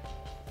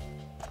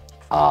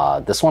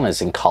 This one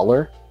is in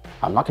color.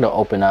 I'm not going to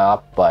open it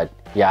up, but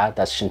yeah,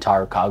 that's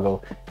Shintaro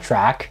Kago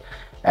Track.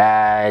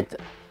 And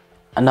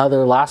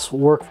another last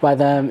work by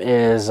them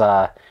is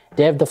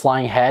Day of the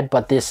Flying Head,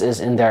 but this is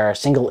in their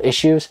single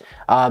issues.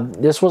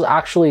 This was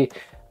actually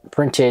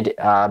printed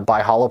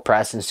by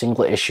Holopress in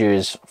single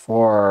issues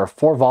for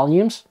 4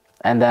 volumes,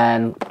 and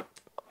then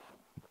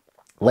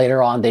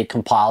later on they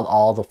compiled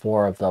all the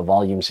 4 of the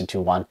volumes into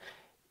one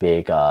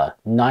big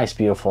nice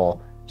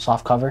beautiful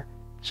soft cover.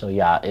 So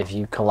yeah, if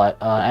you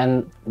collect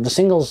and the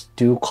singles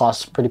do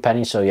cost pretty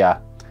penny, so yeah.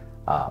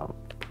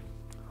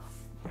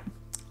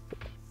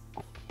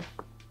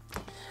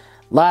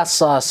 Last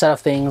set of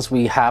things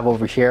we have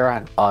over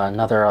here,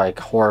 another like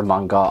horror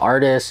manga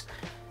artist.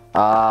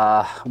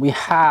 We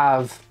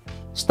have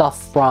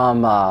stuff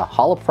from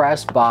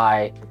Holopress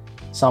by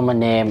someone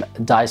named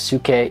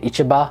Daisuke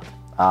Ichiba.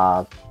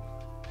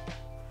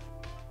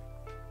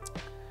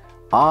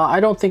 I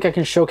don't think I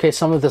can showcase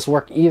some of this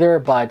work either,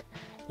 but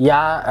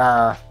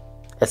yeah,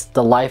 it's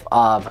the life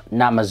of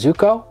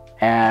Namazuko,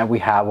 and we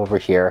have over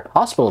here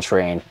Hospital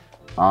Train.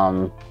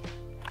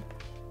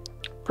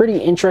 Pretty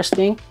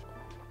interesting.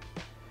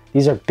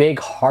 These are big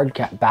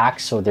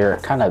hardbacks, so they're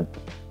kind of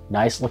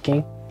nice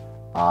looking.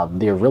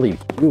 They're really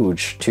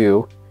huge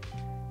too.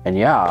 And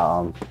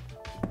yeah,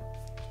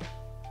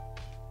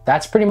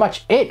 that's pretty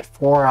much it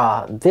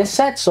for this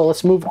set. So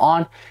let's move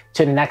on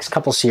to the next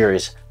couple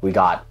series we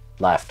got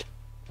left.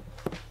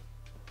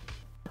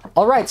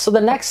 All right, so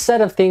the next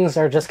set of things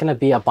are just gonna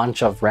be a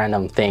bunch of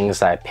random things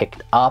that I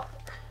picked up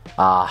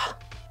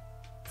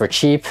for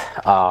cheap.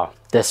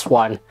 This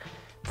one,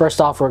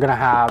 first off, we're gonna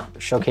have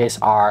showcase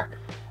our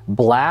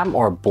Blam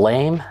or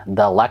Blame,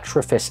 the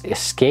Electrofist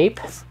Escape,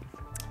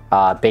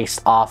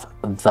 based off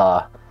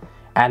the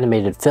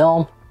animated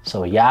film.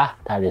 So yeah,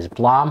 that is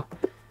Blam.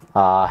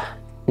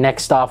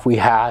 Next off, we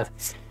have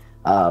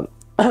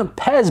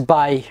Pez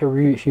by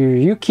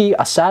Hiroyuki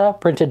Asada,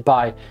 printed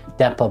by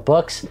Denpa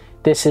Books.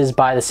 This is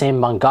by the same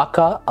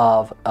mangaka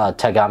of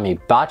Tagami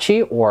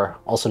Bachi, or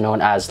also known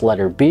as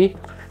Letter B.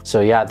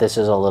 So yeah, this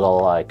is a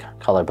little like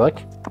color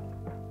book.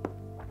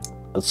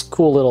 It's a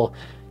cool little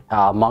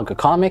manga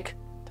comic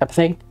type of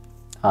thing.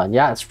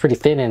 Yeah, it's pretty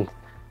thin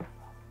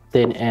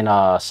in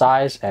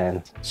size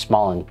and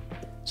small in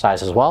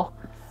size as well.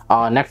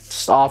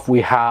 Next off, we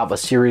have a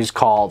series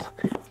called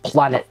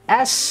Planet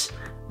S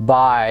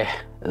by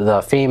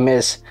the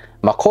famous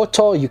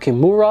Makoto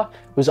Yukimura,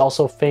 who's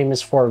also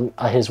famous for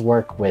his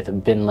work with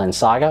Vinland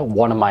Saga,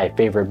 one of my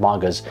favorite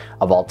mangas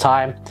of all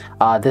time.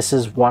 This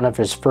is one of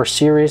his first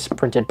series,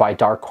 printed by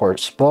Dark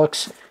Horse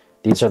Books.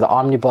 These are the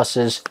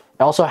omnibuses.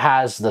 It also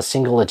has the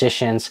single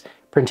editions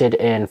printed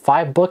in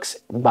 5 books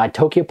by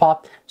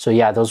Tokyopop. So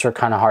yeah, those are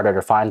kind of harder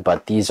to find,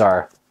 but these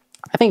are,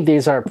 I think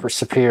these are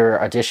superior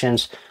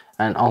editions,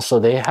 and also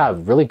they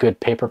have really good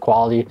paper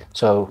quality.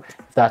 So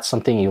if that's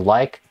something you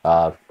like,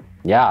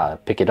 yeah,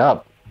 pick it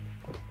up.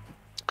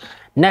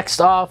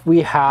 Next off,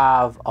 we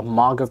have a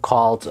manga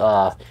called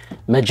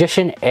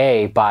Magician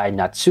A by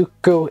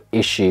Natsuko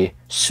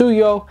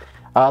Ishisuyo.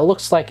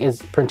 Looks like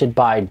it's printed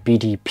by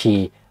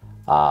BDP,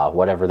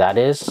 whatever that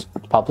is,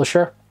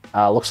 publisher.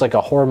 Looks like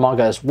a horror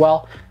manga as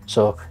well.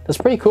 So that's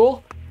pretty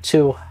cool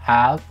to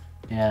have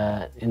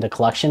in the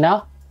collection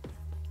now.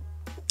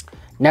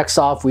 Next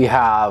off, we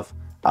have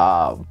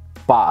a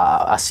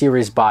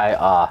series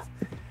by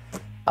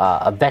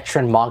a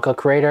veteran manga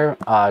creator,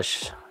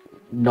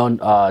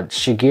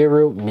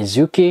 Shigeru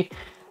Mizuki,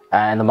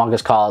 and the manga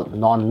is called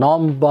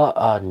Nononba.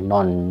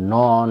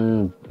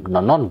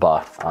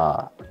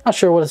 Not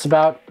sure what it's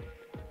about.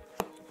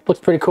 Looks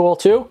pretty cool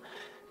too.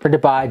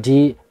 Printed by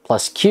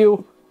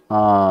D+Q,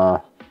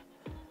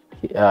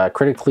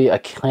 critically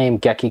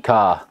acclaimed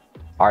Gekika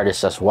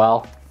artist as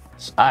well.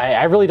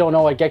 I really don't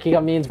know what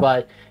Gekika means,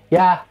 but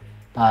yeah,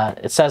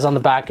 it says on the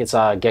back it's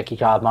a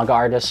Gekika manga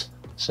artist.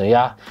 So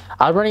yeah,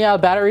 I'm running out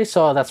of battery,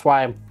 so that's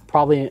why I'm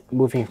probably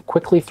moving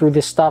quickly through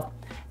this stuff.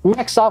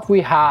 Next off,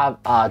 we have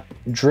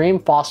Dream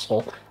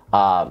Fossil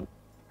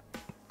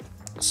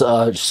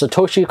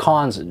Satoshi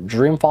Kon's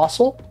Dream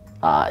Fossil.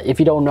 If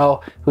you don't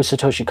know who's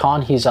Satoshi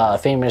Kon, he's a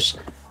famous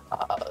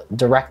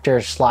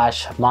director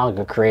slash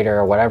manga creator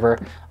or whatever.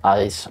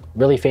 He's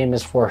really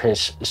famous for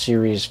his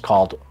series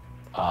called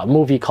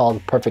movie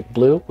called Perfect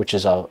Blue, which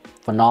is a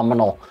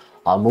phenomenal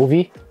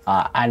movie,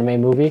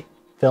 anime movie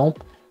film.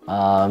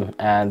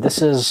 And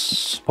this is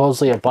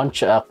supposedly a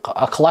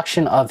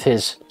collection of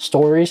his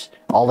stories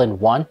all in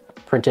one,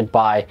 printed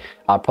by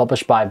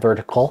published by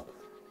Vertical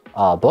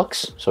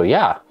Books. So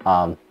yeah,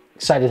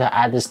 excited to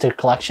add this to the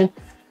collection.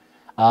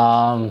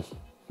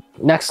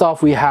 Next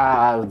off, we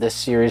have this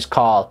series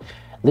called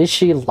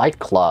Lishi Light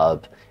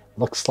Club.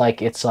 Looks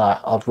like it's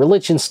a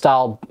religion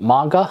style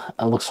manga.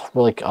 It looks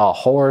like a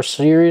horror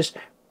series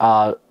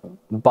by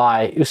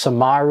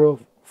Usamaru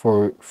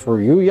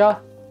Furuya.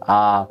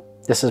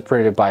 This is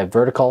printed by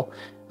Vertical.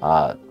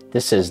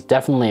 This is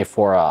definitely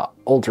for an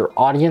older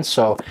audience,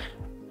 so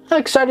I'm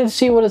excited to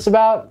see what it's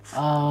about.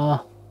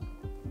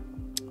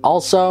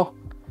 Also,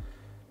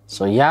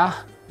 so yeah.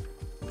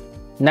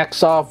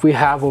 Next off, we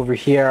have over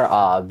here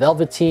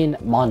Velveteen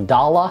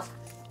Mandala,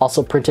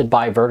 also printed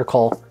by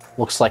Vertical.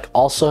 Looks like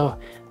also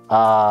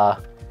a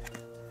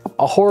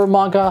horror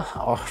manga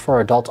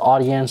for adult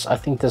audience. I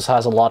think this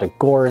has a lot of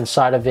gore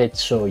inside of it,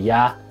 so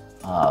yeah,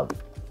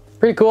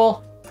 pretty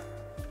cool.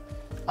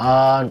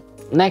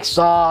 Next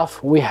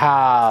off, we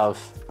have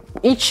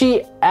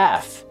Ichi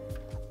F,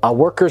 a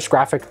worker's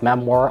graphic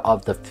memoir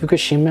of the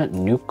Fukushima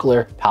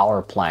nuclear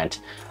power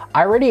plant.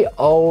 I already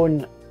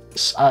own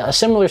a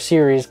similar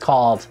series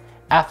called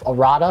F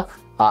Errata.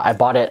 I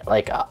bought it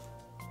like a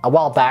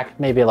while back,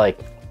 maybe like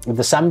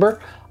December.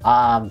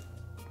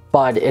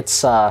 But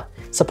it's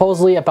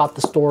supposedly about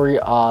the story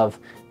of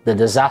the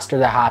disaster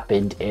that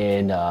happened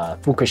in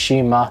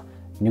Fukushima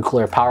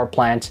nuclear power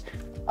plant.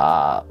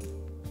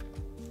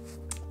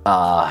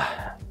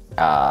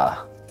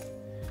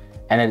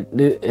 And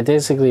it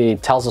basically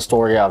tells the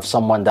story of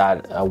someone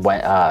that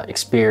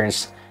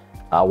experienced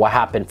what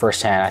happened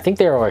firsthand. I think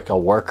they were like a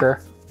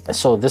worker.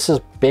 So this is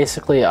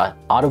basically an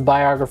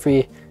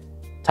autobiography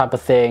type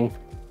of thing.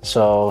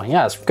 So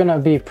yeah, it's gonna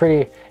be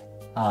pretty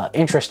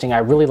interesting. I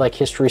really like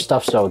history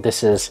stuff, so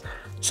this is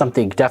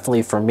something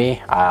definitely for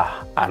me.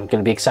 I'm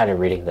gonna be excited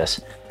reading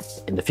this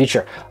in the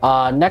future.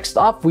 Next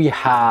up, we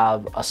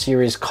have a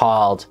series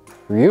called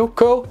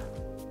Ryuko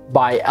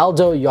by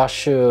Eldo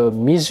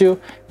Yoshimizu,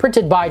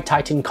 printed by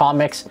Titan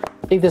Comics.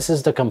 I think this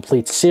is the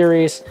complete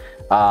series,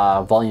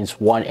 volumes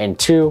 1 and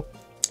 2.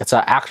 It's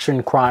an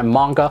action crime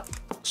manga.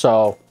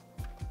 So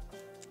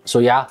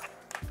yeah,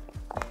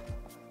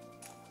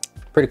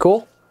 pretty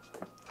cool.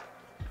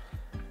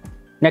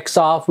 Next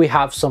off, we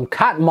have some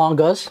cat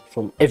mangas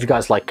from, if you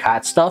guys like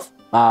cat stuff.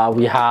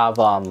 We have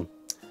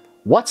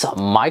What's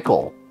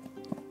Michael,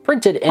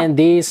 printed in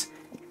these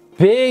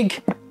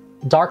big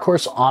Dark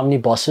Horse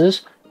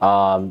omnibuses.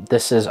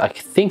 This is, I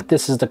think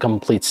this is the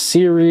complete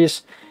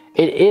series.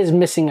 It is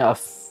missing a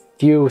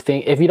few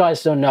things. If you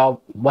guys don't know,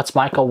 What's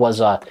Michael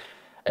was a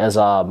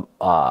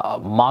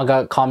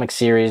manga comic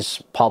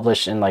series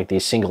published in like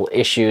these single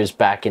issues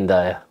back in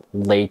the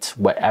late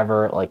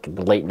whatever, like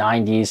the late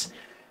 90s,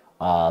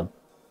 or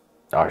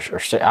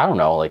I don't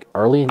know, like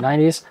early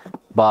 90s,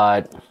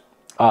 but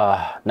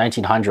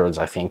 1900s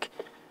I think.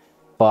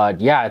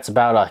 But yeah, it's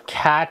about a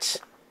cat,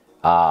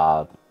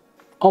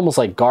 almost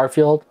like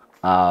Garfield.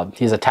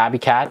 He's a tabby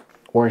cat,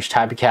 orange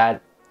tabby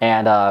cat,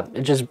 and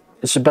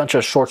it's a bunch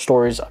of short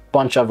stories, a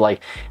bunch of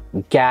like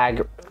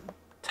gag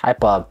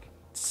type of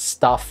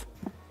stuff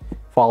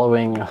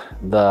following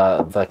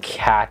the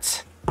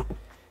cat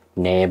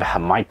named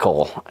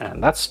Michael,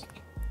 and it's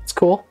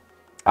cool.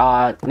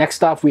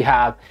 Next up, we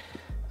have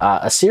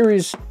a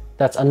series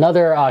that's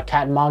another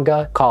cat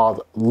manga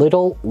called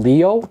Little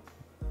Leo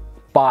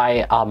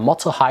by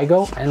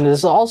Motohaigo, and this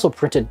is also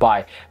printed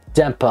by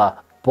Dempa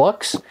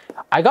Books.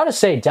 I gotta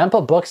say,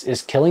 Dempa Books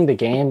is killing the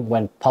game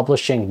when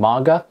publishing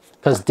manga,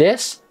 because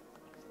this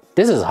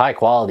is high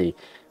quality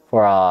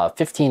for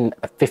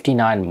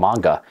 1559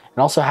 manga. It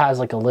also has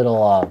like a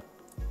little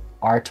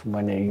art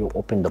when you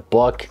open the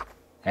book,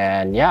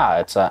 and yeah,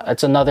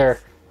 it's another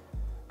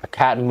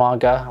cat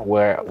manga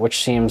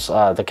which seems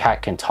the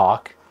cat can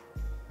talk.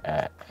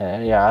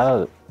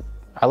 Yeah,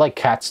 I like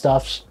cat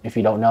stuffs, if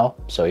you don't know.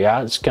 So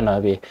yeah, it's gonna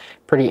be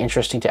pretty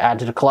interesting to add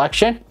to the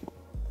collection.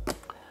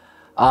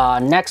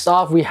 Next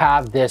off, we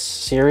have this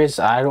series.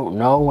 I don't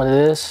know what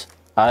it is.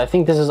 I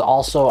think this is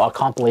also a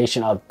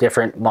compilation of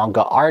different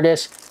manga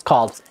artists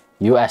called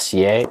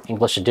USCA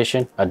English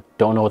edition. I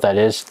don't know what that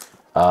is.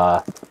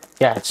 Yeah,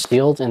 it's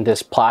sealed in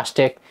this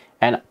plastic,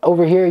 and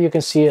over here you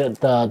can see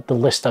the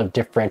list of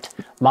different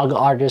manga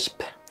artists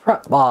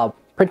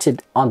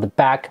printed on the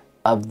back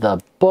of the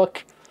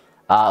book.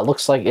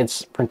 Looks like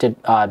it's printed,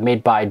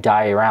 made by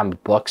Diorama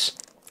Books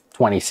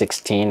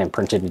 2016 and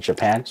printed in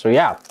Japan. So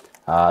yeah,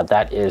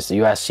 that is the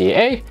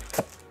USCA.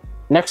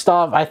 Next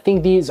off, I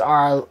think these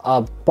are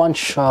a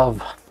bunch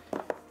of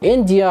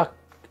India.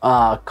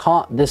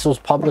 This was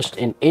published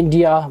in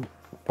India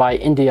by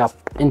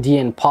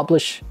Indian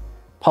publisher.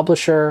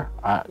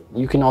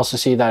 You can also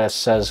see that it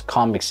says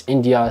Comics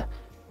India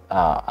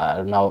I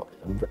don't know,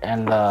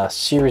 and the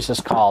series is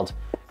called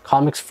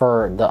Comics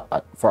for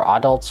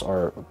Adults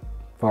or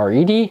for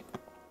ED,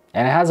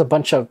 and it has a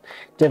bunch of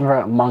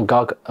different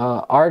manga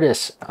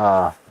artists.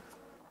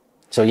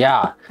 So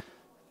yeah,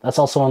 that's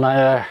also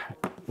another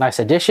nice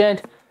addition.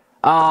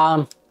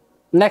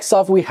 Next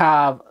up, we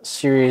have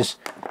series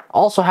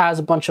also has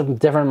a bunch of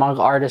different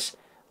manga artists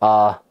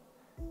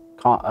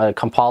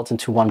compiled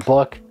into one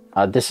book.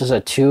 This is a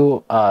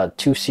two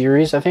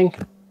series, I think.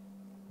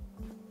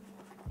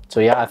 So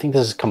yeah, I think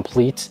this is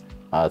complete.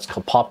 It's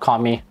called Pop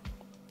Kami,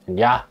 and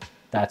yeah,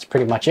 that's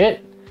pretty much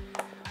it.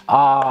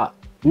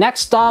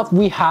 Next up,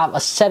 we have a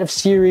set of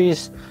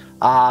series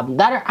that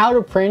are out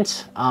of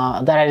print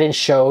that I didn't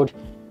showed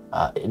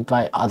in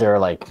my other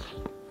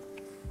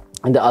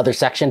in the other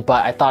section,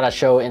 but I thought I'd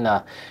show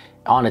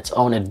on its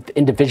own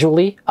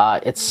individually.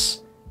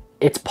 It's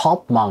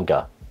Pulp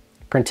Manga,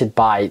 printed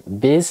by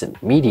Viz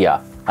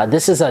Media.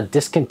 This is a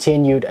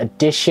discontinued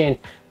edition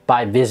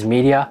by Viz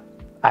Media.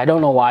 I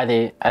don't know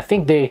why I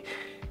think they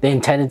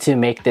intended to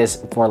make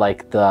this for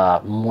like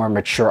the more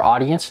mature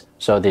audience,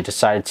 so they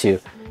decided to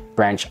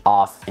branch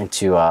off and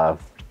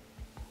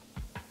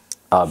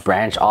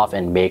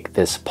make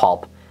this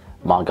Pulp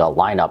Manga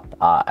lineup.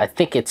 I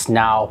think it's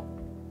now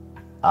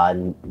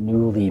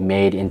newly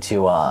made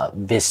into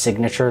Viz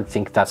Signature. I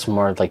think that's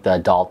more like the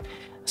adult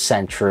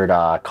centered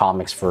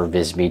comics for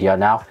Viz Media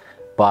now.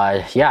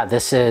 But yeah,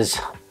 this is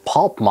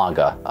Pulp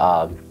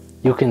Manga.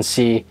 You can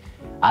see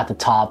at the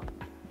top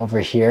over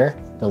here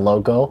the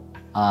logo,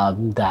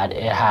 that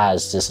it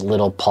has this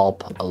little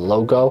pulp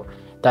logo.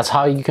 That's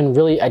how you can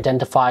really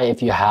identify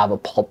if you have a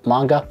pulp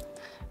manga.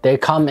 They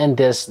come in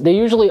this, they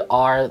usually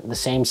are the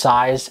same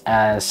size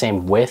and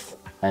same width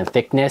and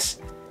thickness.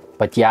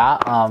 But yeah,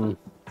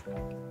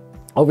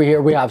 over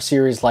here we have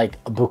series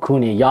like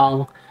Bukuni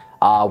Young.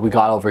 We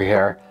got over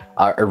here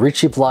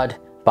Irichi Blood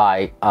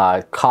by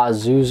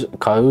Kazuzu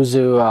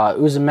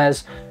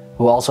Uzumez,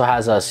 who also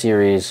has a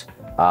series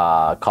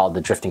called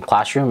The Drifting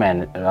Classroom,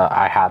 and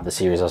I have the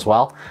series as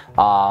well.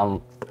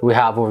 We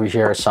have over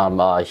here some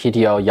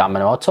Hideo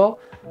Yamamoto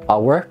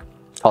work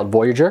called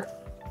Voyager.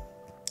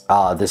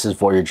 This is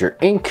Voyager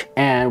Inc.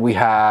 And we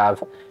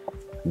have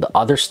the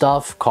other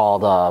stuff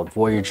called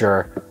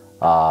Voyager,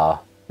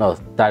 no,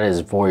 that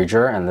is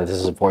Voyager, and this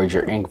is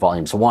Voyager Inc.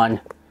 Volumes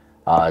 1,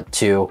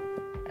 2,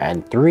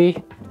 and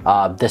 3.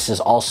 This is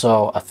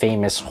also a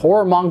famous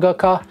horror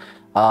mangaka.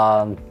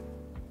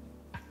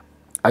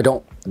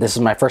 This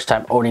is my first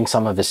time owning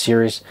some of his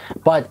series,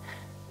 but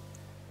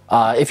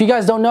if you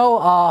guys don't know,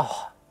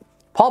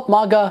 Pulp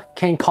Manga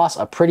can cost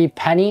a pretty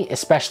penny,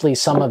 especially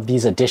some of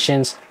these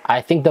editions.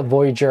 I think the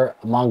Voyager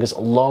mangas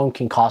alone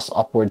can cost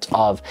upwards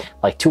of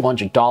like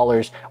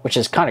 $200, which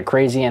is kind of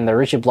crazy, and the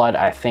Irichi Blood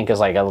I think is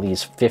like at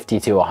least 50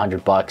 to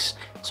 100 bucks.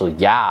 So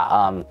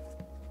yeah,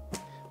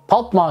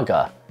 Pulp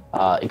Manga,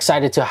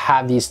 excited to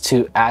have these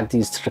to add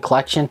these to the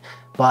collection.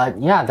 But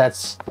yeah,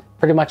 that's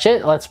pretty much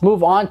it. Let's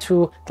move on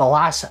to the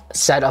last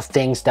set of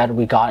things that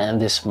we got in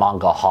this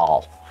manga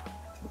haul.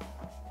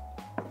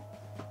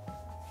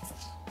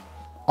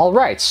 All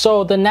right,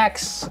 so the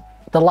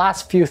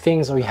last few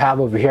things we have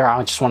over here,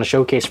 I just want to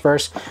showcase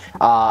first.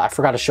 I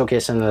forgot to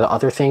showcase some of the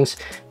other things,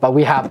 but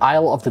we have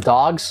Isle of the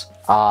Dogs.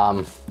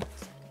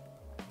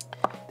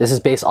 This is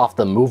based off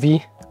the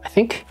movie, I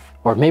think,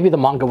 or maybe the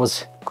manga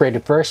was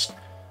created first.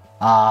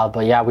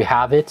 But yeah, we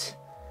have it.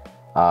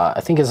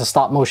 I think it's a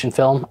stop motion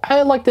film.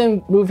 I like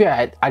the movie.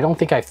 I don't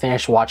think I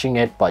finished watching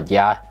it, but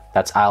yeah,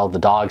 that's Isle of the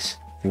Dogs.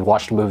 If you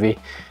watched the movie,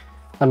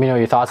 let me know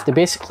your thoughts. They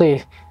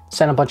basically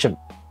sent a bunch of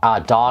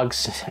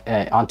dogs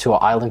onto an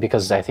island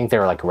because I think they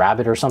were like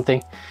rabid or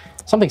something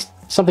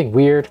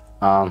weird.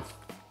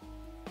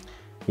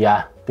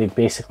 Yeah, they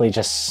basically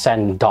just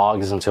send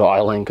dogs into an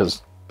island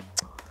because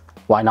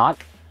why not?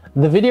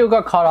 The video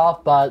got cut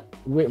off, but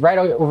right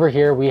over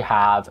here we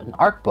have an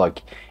art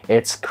book.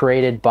 It's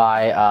created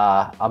by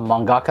a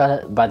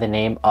mangaka by the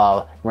name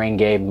of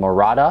Renge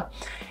Murata,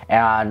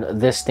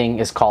 and this thing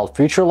is called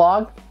Future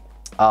Log.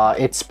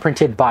 It's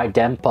printed by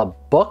Dempa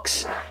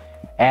Books,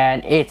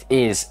 and it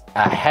is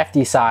a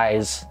hefty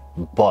size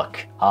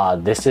book.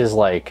 This is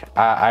like,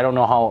 I don't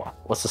know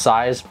what's the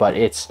size, but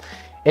it's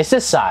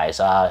this size.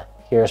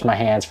 Here's my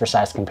hands for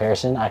size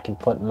comparison. I can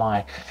put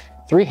my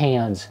 3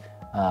 hands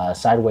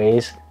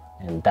sideways,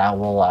 and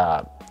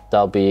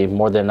that'll be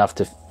more than enough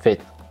to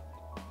fit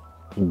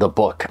the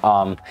book.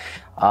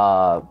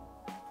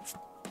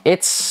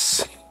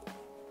 It's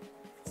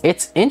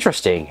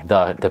interesting.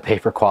 The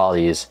paper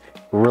quality is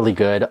really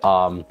good.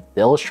 The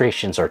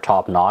illustrations are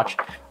top notch.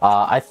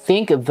 I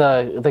think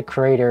the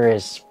creator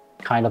is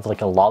kind of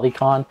like a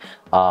lolicon,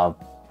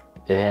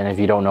 and if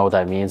you don't know what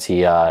that means,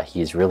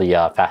 he's really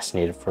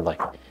fascinated for,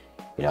 like,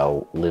 you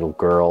know, little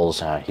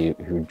girls.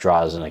 Who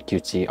draws in a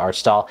cutesy art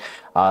style.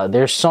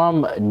 There's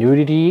some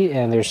nudity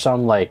and there's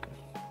some like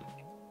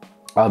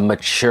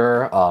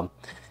mature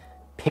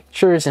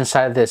pictures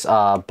inside this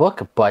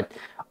book, but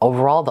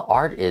overall the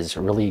art is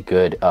really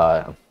good.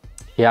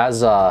 He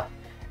has a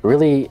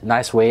really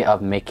nice way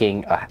of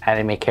making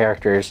anime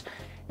characters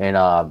in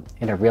a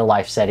real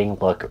life setting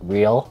look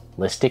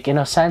realistic in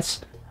a sense.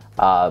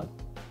 I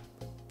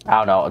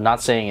don't know, I'm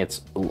not saying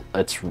it's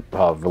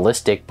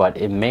realistic, but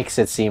it makes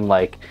it seem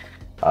like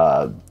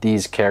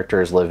these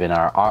characters live in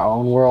our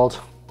own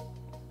world.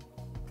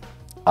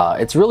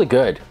 It's really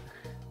good.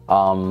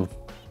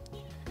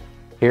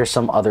 Here's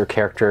some other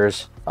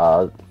characters.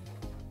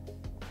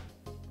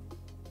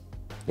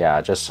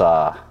 Yeah, just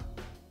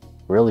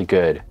really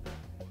good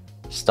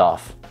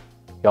stuff.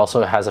 He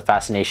also has a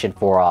fascination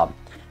for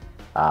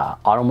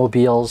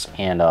automobiles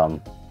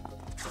and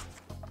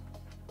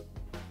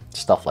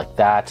stuff like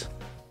that.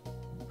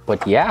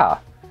 But yeah,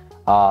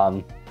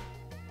 I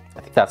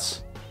think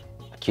that's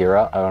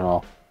Akira, I don't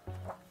know.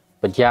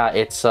 But yeah,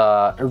 it's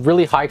a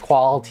really high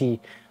quality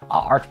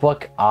art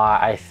book.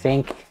 I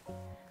think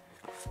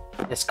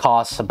this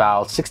costs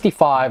about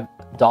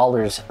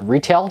 $65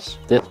 retails.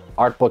 This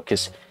art book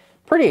is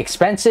pretty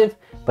expensive,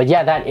 but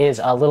yeah, that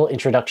is a little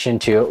introduction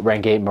to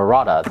Renge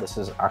Murata. This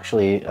is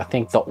actually, I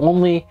think, the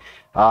only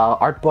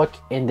art book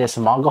in this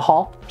manga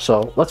haul.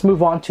 So let's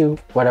move on to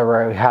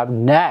whatever we have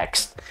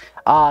next.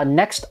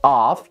 Next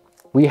off,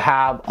 we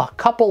have a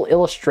couple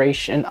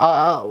illustration.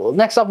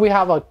 Next up, we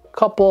have a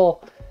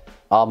couple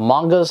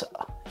mangas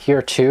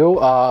here too.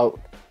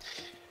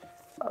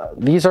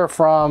 These are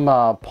from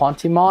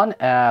Pontimon,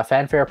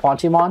 Fanfare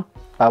Pontimon.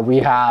 We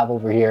have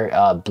over here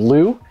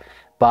Blue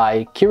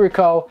by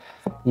Kiriko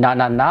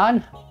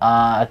Nananan.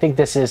 I think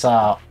this is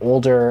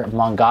older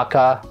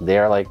mangaka.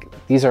 They're like,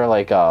 these are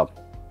like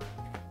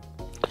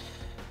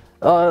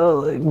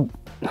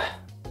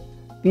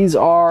these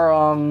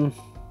are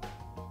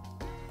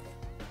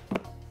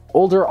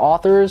older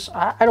authors.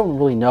 I don't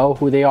really know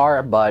who they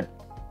are, but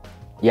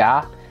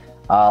yeah,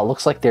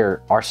 looks like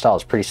their art style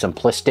is pretty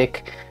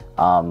simplistic.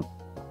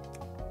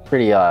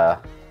 Pretty yeah,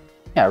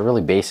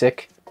 really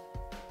basic,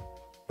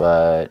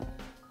 but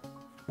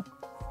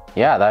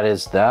yeah, that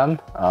is them.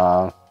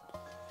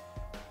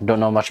 Don't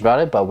know much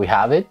about it, but we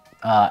have it.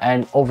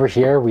 And over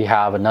here we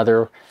have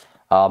another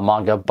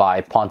manga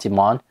by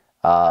Pontimon.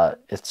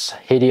 It's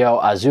Hideo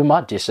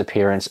Azuma,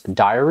 Disappearance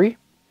Diary.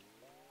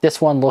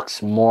 This one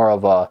looks more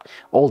of a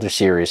older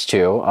series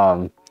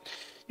too.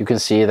 You can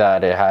see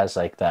that it has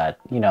like that,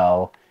 you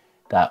know,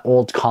 that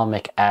old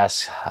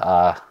comic-esque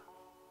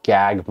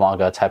gag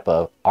manga type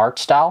of art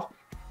style.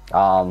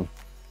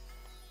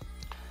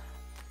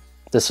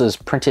 This was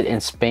printed in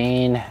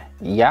Spain.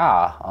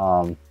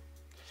 Yeah,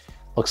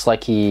 looks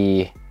like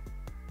he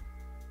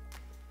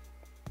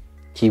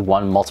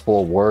won multiple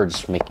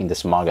awards making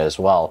this manga as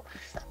well.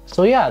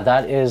 So yeah,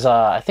 that is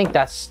I think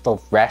that's the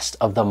rest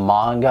of the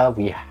manga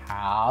we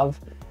have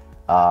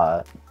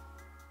for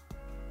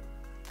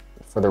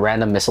the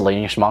random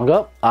miscellaneous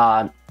manga.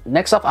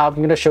 Next up, I'm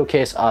going to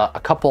showcase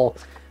a couple,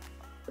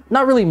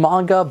 not really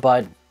manga,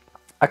 but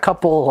a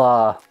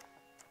couple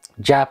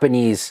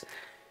Japanese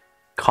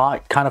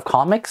kind of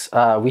comics.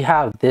 We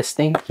have this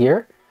thing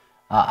here.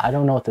 I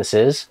don't know what this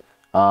is.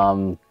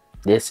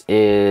 This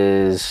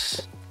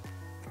is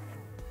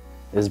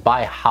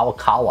by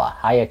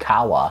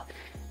Hayakawa,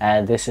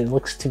 and this, it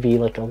looks to be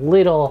like a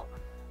little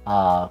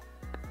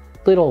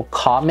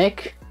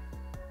comic.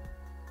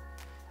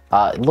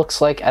 It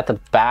looks like at the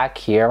back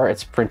here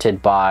it's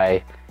printed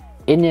by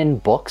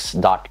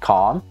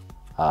inninbooks.com,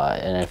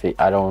 and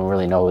I don't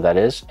really know who that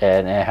is,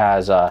 and it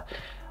has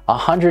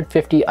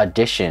 150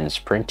 editions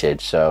printed.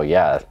 So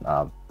yeah,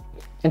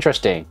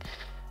 interesting.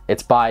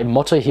 It's by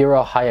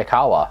Motohiro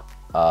Hayakawa.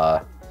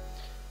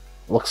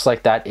 Looks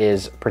like that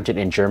is printed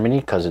in Germany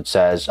because it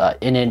says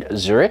Innen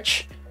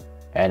Zurich,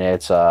 and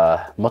it's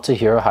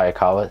Motohiro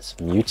Hayakawa's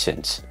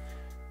Mutant.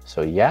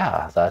 So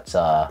yeah, that's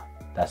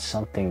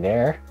something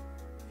there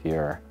if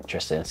you're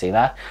interested in seeing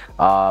that.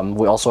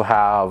 We also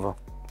have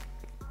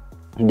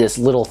this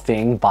little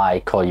thing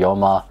by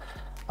Koyoma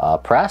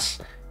Press.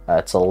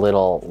 It's a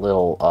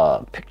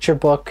little picture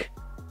book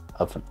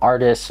of an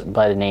artist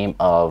by the name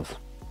of,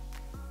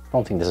 I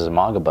don't think this is a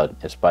manga, but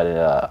it's by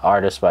the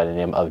artist by the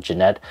name of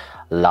Jeanette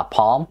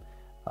Lapalme.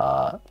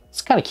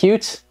 It's kind of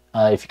cute.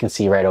 If you can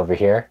see right over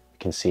here, you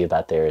can see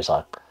that there's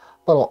a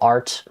little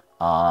art,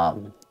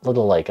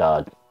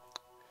 little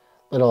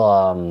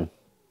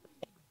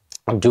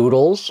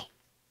doodles,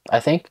 I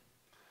think.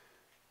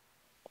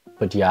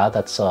 But yeah,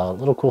 that's a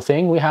little cool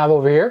thing we have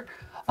over here.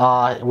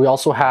 We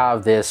also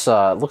have this,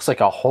 looks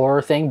like a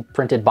horror thing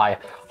printed by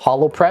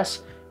Hollow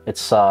Press.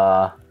 It's,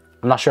 I'm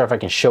not sure if I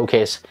can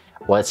showcase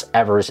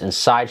whatever's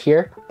inside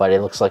here, but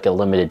it looks like a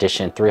limited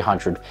edition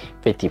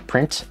 350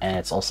 print, and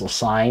it's also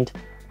signed.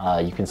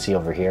 You can see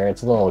over here,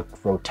 it's a little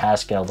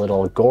grotesque and a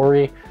little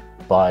gory,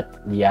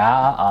 but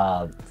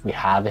yeah, we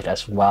have it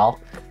as well.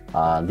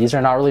 These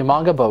are not really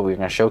manga, but we're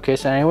gonna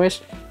showcase it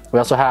anyways. We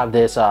also have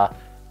this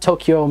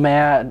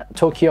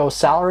Tokyo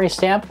salary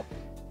stamp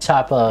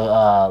type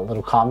of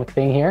little comic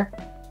thing here.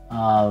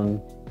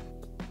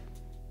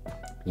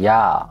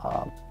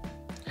 Yeah,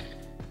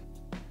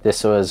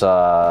 this was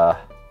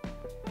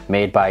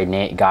made by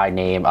a guy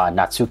named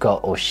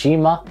Natsuko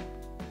Oshima.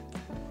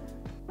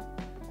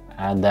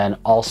 And then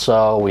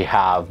also we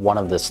have one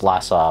of this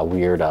last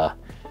weird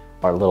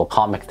or little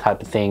comic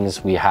type of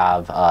things. We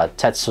have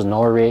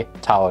Tetsunori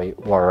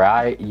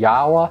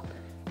Tawarayawa.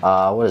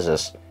 What is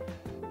this?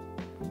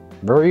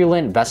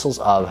 Virulent Vessels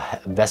of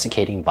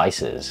Vesicating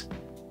Vices.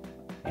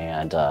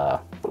 And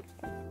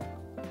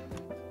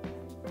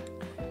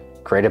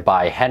created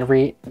by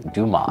Henry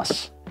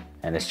Dumas.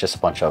 And it's just a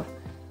bunch of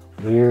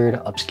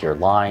weird, obscure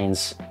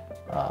lines.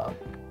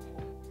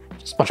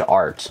 Just a bunch of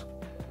art.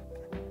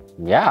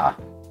 Yeah,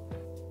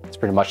 it's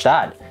pretty much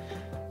that.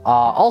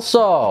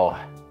 Also,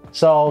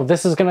 so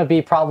this is gonna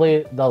be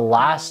probably the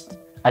last,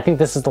 I think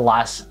this is the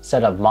last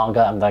set of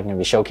manga I'm not gonna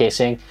be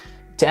showcasing.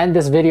 To end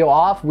this video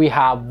off, we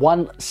have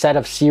one set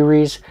of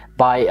series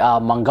by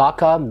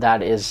mangaka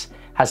that has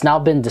now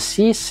been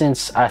deceased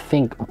since I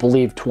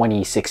believe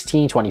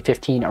 2016,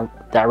 2015, or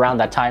around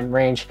that time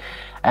range.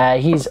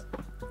 He's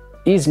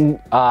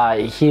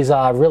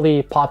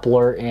really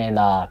popular in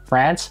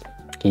France.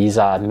 He's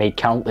made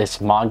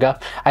countless manga.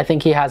 I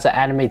think he has an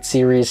animated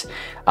series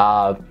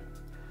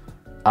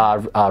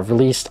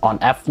released on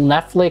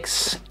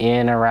Netflix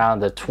in around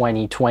the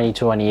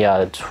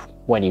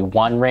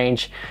 2020-2021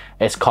 range.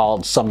 It's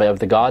called Summit of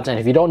the Gods. And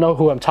if you don't know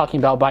who I'm talking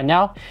about by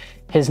now,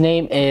 his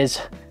name is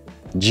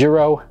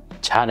Jiro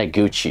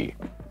Tanaguchi.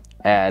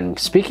 And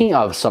speaking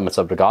of Summits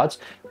of the Gods,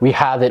 we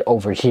have it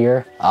over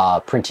here,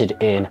 printed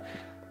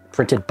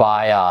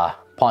by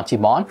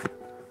Pontimon,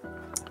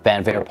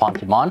 Vanvare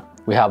Pontimon.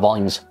 We have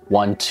volumes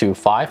 1 to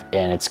 5,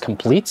 and it's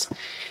complete.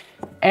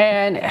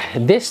 And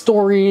this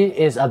story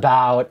is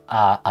about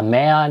a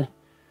man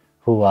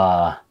who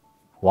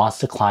wants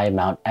to climb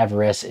Mount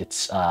Everest.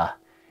 It's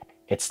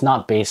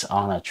not based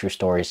on a true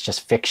story. It's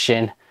just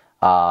fiction.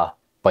 But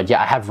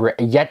yeah, I have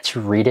yet to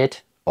read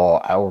it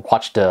or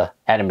watch the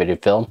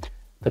animated film.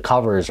 The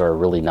covers are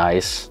really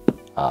nice.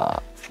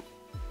 But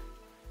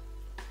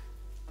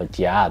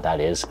yeah,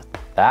 that is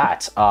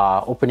that.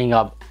 Opening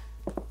up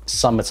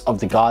Summits of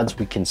the Gods,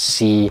 we can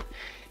see,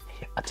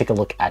 take a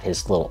look at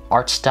his little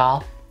art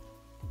style.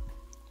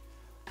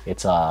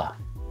 It's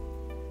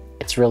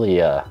really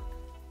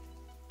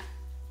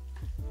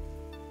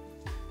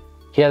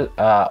he has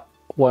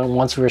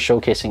once we were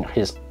showcasing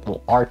his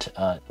little art,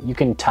 you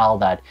can tell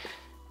that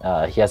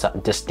he has a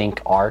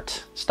distinct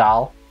art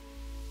style,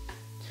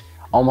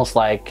 almost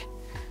like,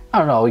 I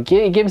don't know, it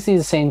gives you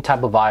the same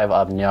type of vibe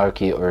of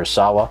Naoki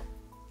Urasawa.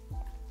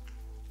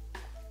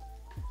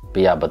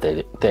 But yeah, but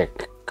they're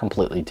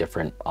completely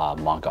different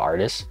manga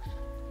artists.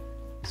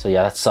 So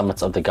yeah, that's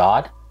Summits of the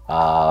God.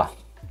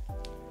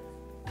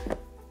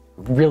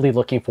 Really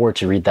looking forward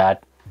to read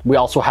that. We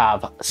also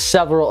have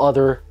several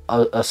other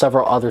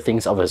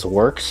things of his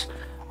works.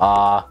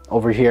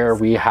 Over here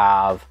we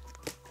have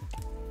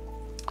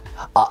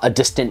A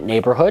Distant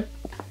Neighborhood,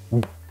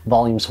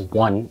 volumes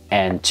 1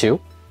 and 2.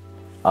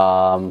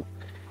 I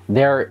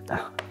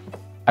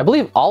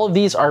believe all of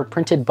these are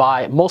printed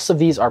by, most of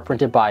these are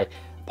printed by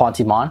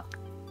Pontimon.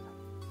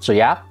 So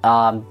yeah,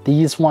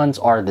 these ones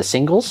are the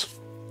singles.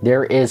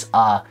 There is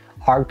a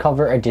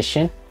hardcover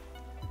edition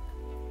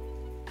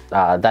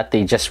that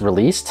they just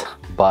released,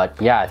 but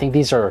yeah, I think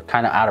these are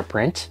kind of out of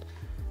print.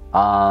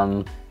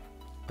 But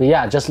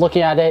yeah, just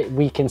looking at it,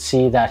 we can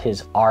see that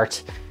his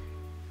art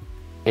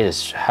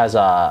has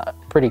a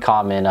pretty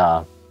common,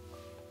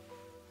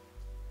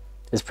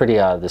 is pretty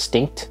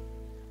distinct.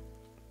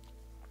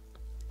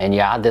 And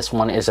yeah, this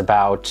one is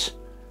about,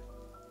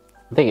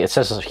 I think it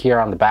says here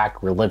on the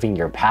back, reliving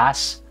your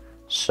past.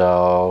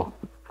 So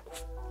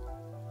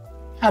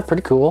yeah,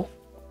 pretty cool.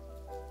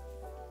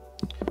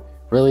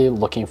 Really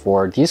looking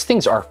forward. These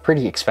things are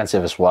pretty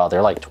expensive as well.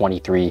 They're like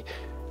 $23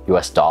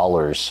 US,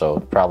 so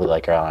probably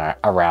like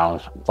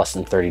around less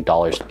than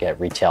 $30 to get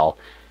retail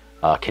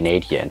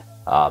Canadian.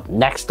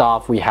 Next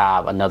off, we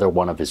have another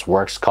one of his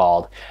works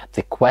called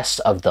The Quest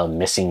of the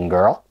Missing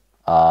Girl.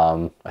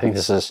 I think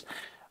this is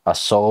a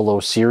solo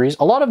series.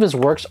 A lot of his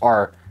works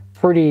are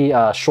pretty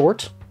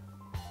short.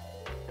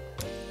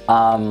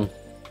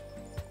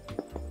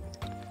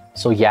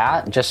 So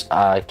yeah, just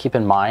keep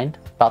in mind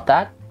about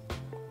that.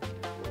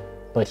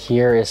 But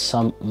here is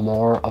some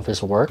more of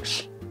his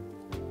works.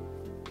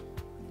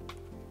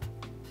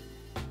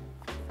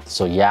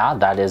 So yeah,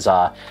 that is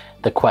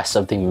The Quest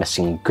of the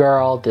Missing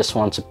Girl. This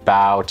one's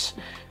about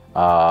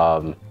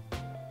the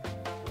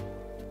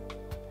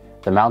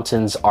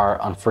mountains are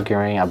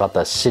unforgiving about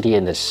the city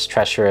and this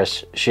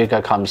treacherous.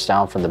 Shiga comes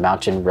down from the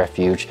mountain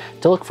refuge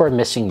to look for a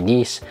missing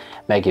niece,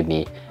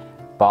 Megumi.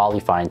 But all he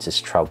finds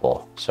is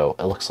trouble. So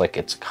it looks like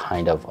it's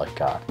kind of like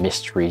a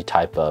mystery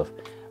type of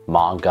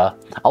manga.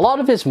 A lot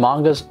of his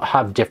mangas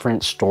have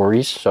different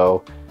stories,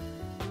 so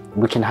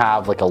we can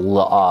have like a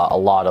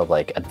lot of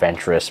like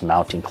adventurous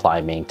mountain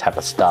climbing type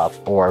of stuff,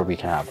 or we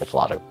can have like a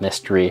lot of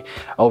mystery.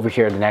 Over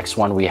here, the next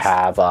one we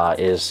have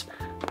is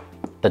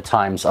The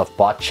Times of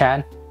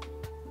Botchan.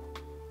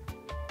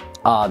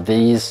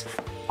 These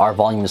are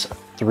volumes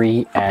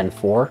 3 and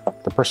 4.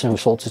 The person who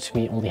sold it to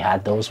me only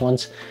had those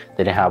ones.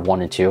 They didn't have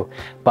 1 and 2.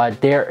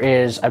 But there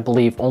is, I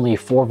believe, only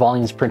 4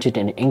 volumes printed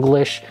in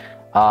English.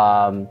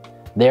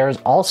 There's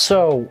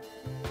also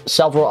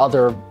several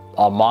other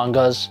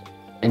mangas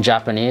in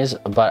Japanese,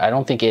 but I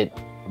don't think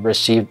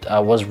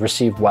was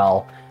received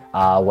well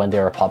when they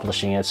were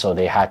publishing it, so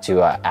they had to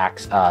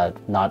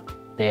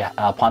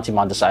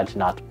Pontimon decided to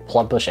not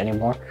publish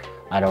anymore.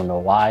 I don't know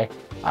why.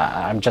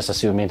 I'm just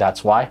assuming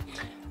that's why.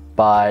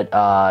 But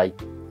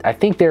I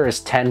think there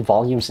is 10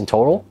 volumes in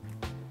total.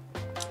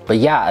 But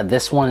yeah,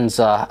 this one's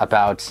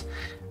about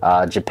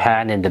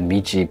Japan in the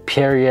Meiji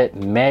period.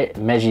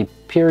 Meiji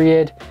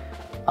period.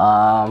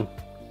 I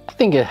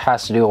think it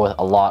has to do with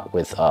a lot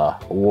with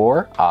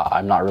war.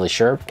 I'm not really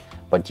sure,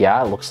 but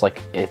yeah, it looks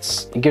like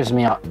it gives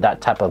me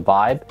that type of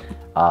vibe.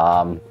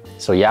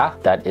 So yeah,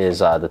 that is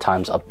the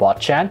Times of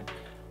Botchan.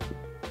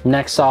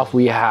 Next off,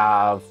 we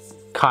have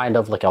kind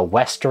of like a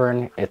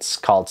Western. It's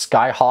called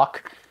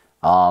Skyhawk.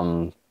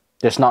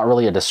 There's not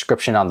really a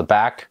description on the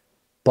back,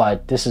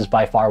 but this is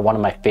by far one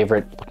of my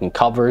favorite looking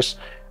covers.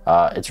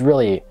 I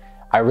really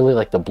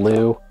like the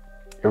blue.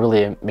 It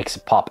really makes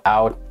it pop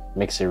out,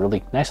 makes it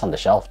really nice on the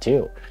shelf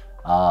too.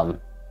 Yeah,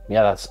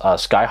 that's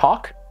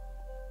Skyhawk.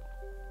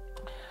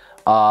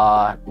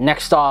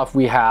 Next off,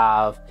 we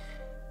have,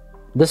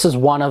 this is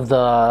one of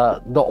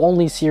the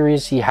only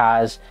series he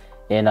has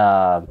in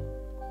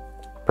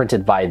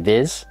printed by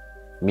Viz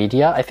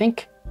Media, I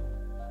think.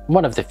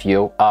 One of the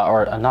few,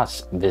 or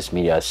not Viz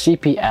Media,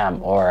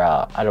 CPM, or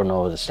I don't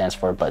know what it stands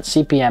for, but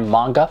CPM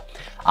Manga,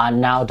 a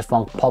now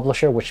defunct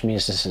publisher, which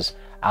means this is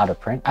out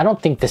of print. I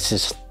don't think this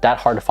is that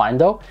hard to find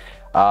though.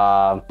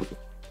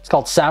 It's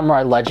called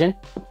Samurai Legend.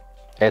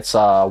 It's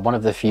one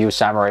of the few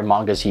samurai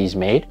mangas he's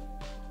made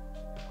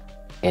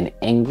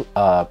in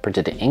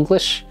printed in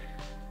English.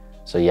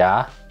 So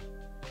yeah,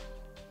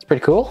 it's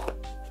pretty cool.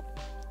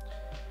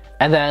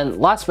 And then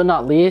last but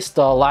not least,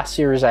 the last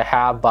series I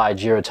have by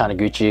Jiro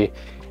Tanaguchi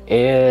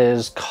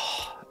is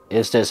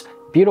this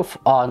beautiful,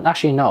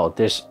 actually no,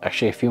 there's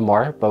actually a few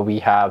more, but we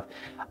have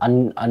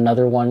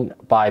another one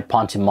by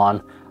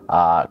Pontimon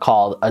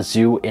called A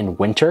Zoo in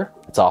Winter.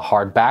 It's a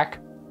hardback.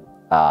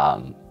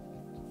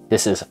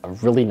 This is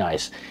really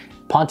nice.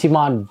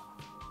 Pontimon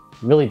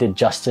really did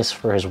justice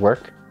for his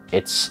work.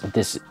 It's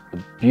this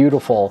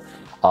beautiful,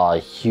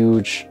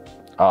 huge,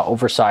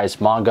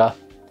 oversized manga,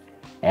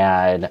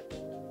 and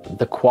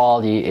the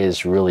quality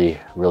is really,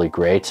 really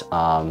great.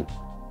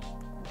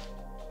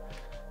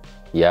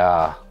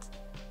 Yeah,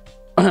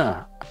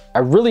 I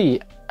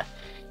really,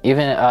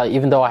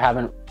 even though I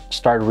haven't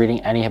started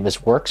reading any of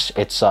his works,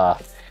 it's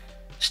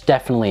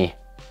definitely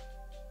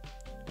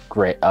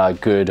great,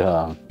 good.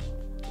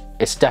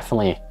 It's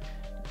definitely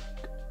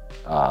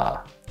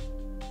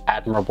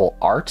admirable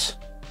art.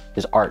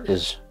 His art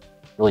is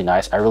really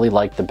nice. I really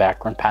like the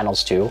background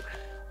panels too.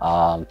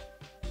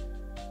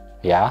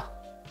 Yeah,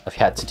 I've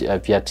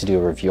yet to do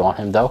a review on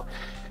him though.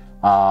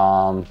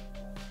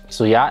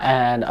 So yeah,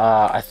 and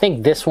I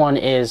think this one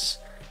is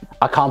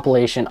a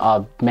compilation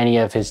of many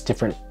of his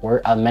different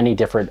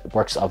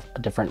works of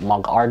different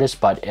manga artists,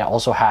 but it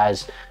also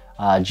has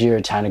Jiro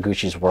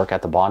Tanaguchi's work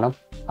at the bottom.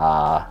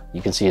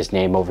 You can see his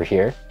name over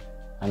here.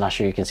 I'm not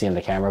sure you can see in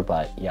the camera,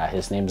 but yeah,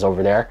 his name's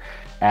over there.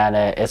 And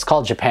it's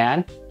called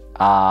Japan.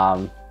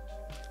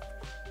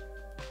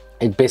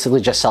 It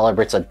basically just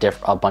celebrates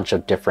a bunch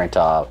of different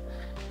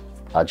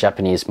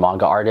Japanese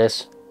manga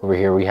artists. Over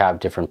here we have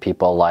different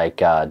people like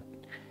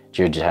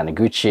Jiro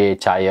Tanaguchi,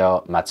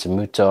 Taiyo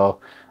Matsumoto,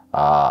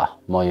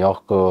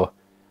 Moyoko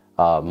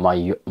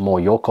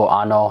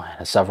Ano,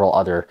 and several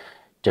other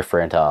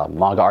different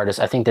manga artists.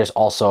 I think there's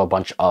also a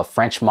bunch of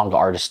French manga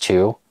artists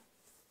too.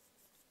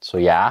 So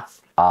yeah,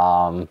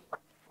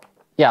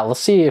 yeah, let's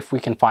see if we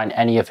can find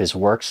any of his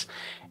works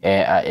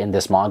in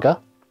this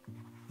manga.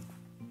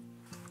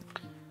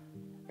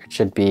 It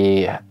should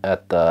be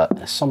at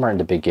somewhere in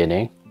the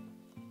beginning.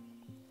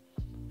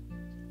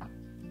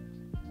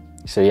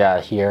 So yeah,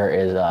 here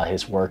is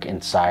his work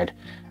inside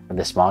of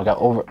this manga.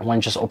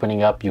 When just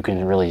opening up, you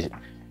can really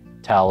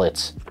tell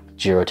it's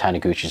Jiro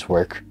Tanaguchi's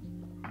work.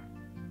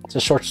 It's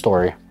a short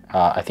story.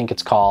 I think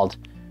it's called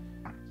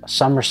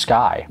Summer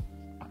Sky.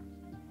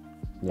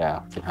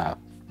 Yeah, we can have.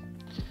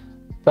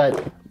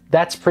 But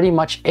that's pretty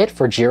much it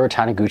for Jiro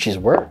Tanaguchi's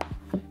work.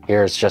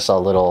 Here's just a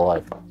little,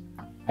 like,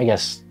 I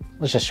guess,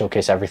 let's just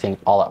showcase everything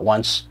all at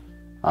once.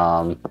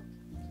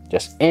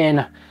 Just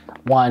in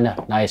one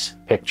nice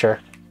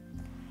picture.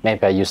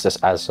 Maybe I use this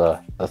as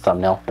a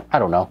thumbnail. I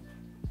don't know.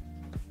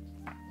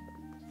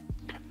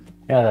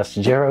 Yeah, that's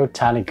Jiro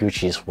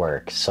Tanaguchi's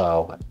work.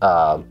 So,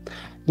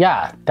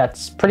 yeah,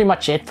 that's pretty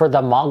much it for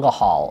the manga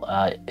haul.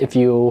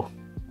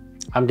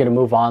 I'm gonna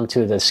move on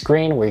to the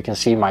screen where you can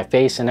see my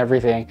face and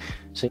everything.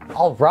 So,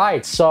 all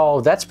right, so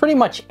that's pretty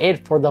much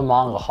it for the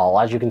manga haul.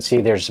 As you can see,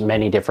 there's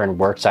many different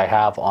works I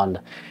have on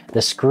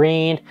the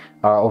screen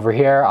over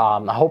here.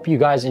 I hope you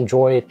guys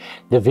enjoyed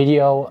the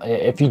video.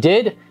 If you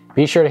did,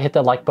 be sure to hit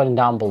the like button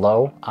down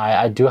below.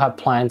 I do have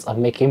plans of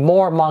making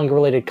more manga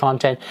related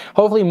content,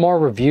 hopefully more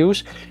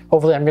reviews.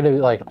 Hopefully I'm gonna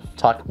like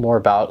talk more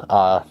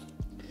about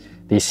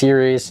the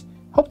series.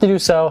 Hope to do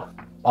so.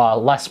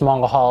 Less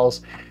manga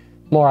hauls,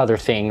 more other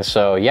things.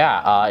 So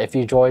yeah, if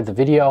you enjoyed the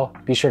video,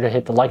 be sure to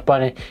hit the like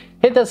button,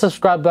 hit that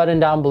subscribe button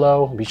down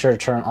below. Be sure to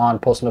turn on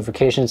post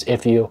notifications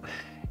if you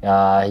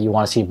you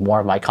want to see more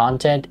of my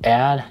content.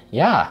 And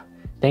yeah,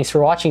 thanks for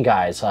watching,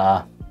 guys.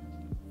 I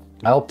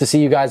hope to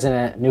see you guys in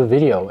a new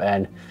video,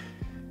 and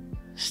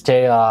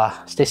stay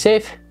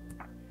safe.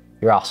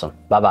 You're awesome.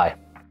 Bye bye.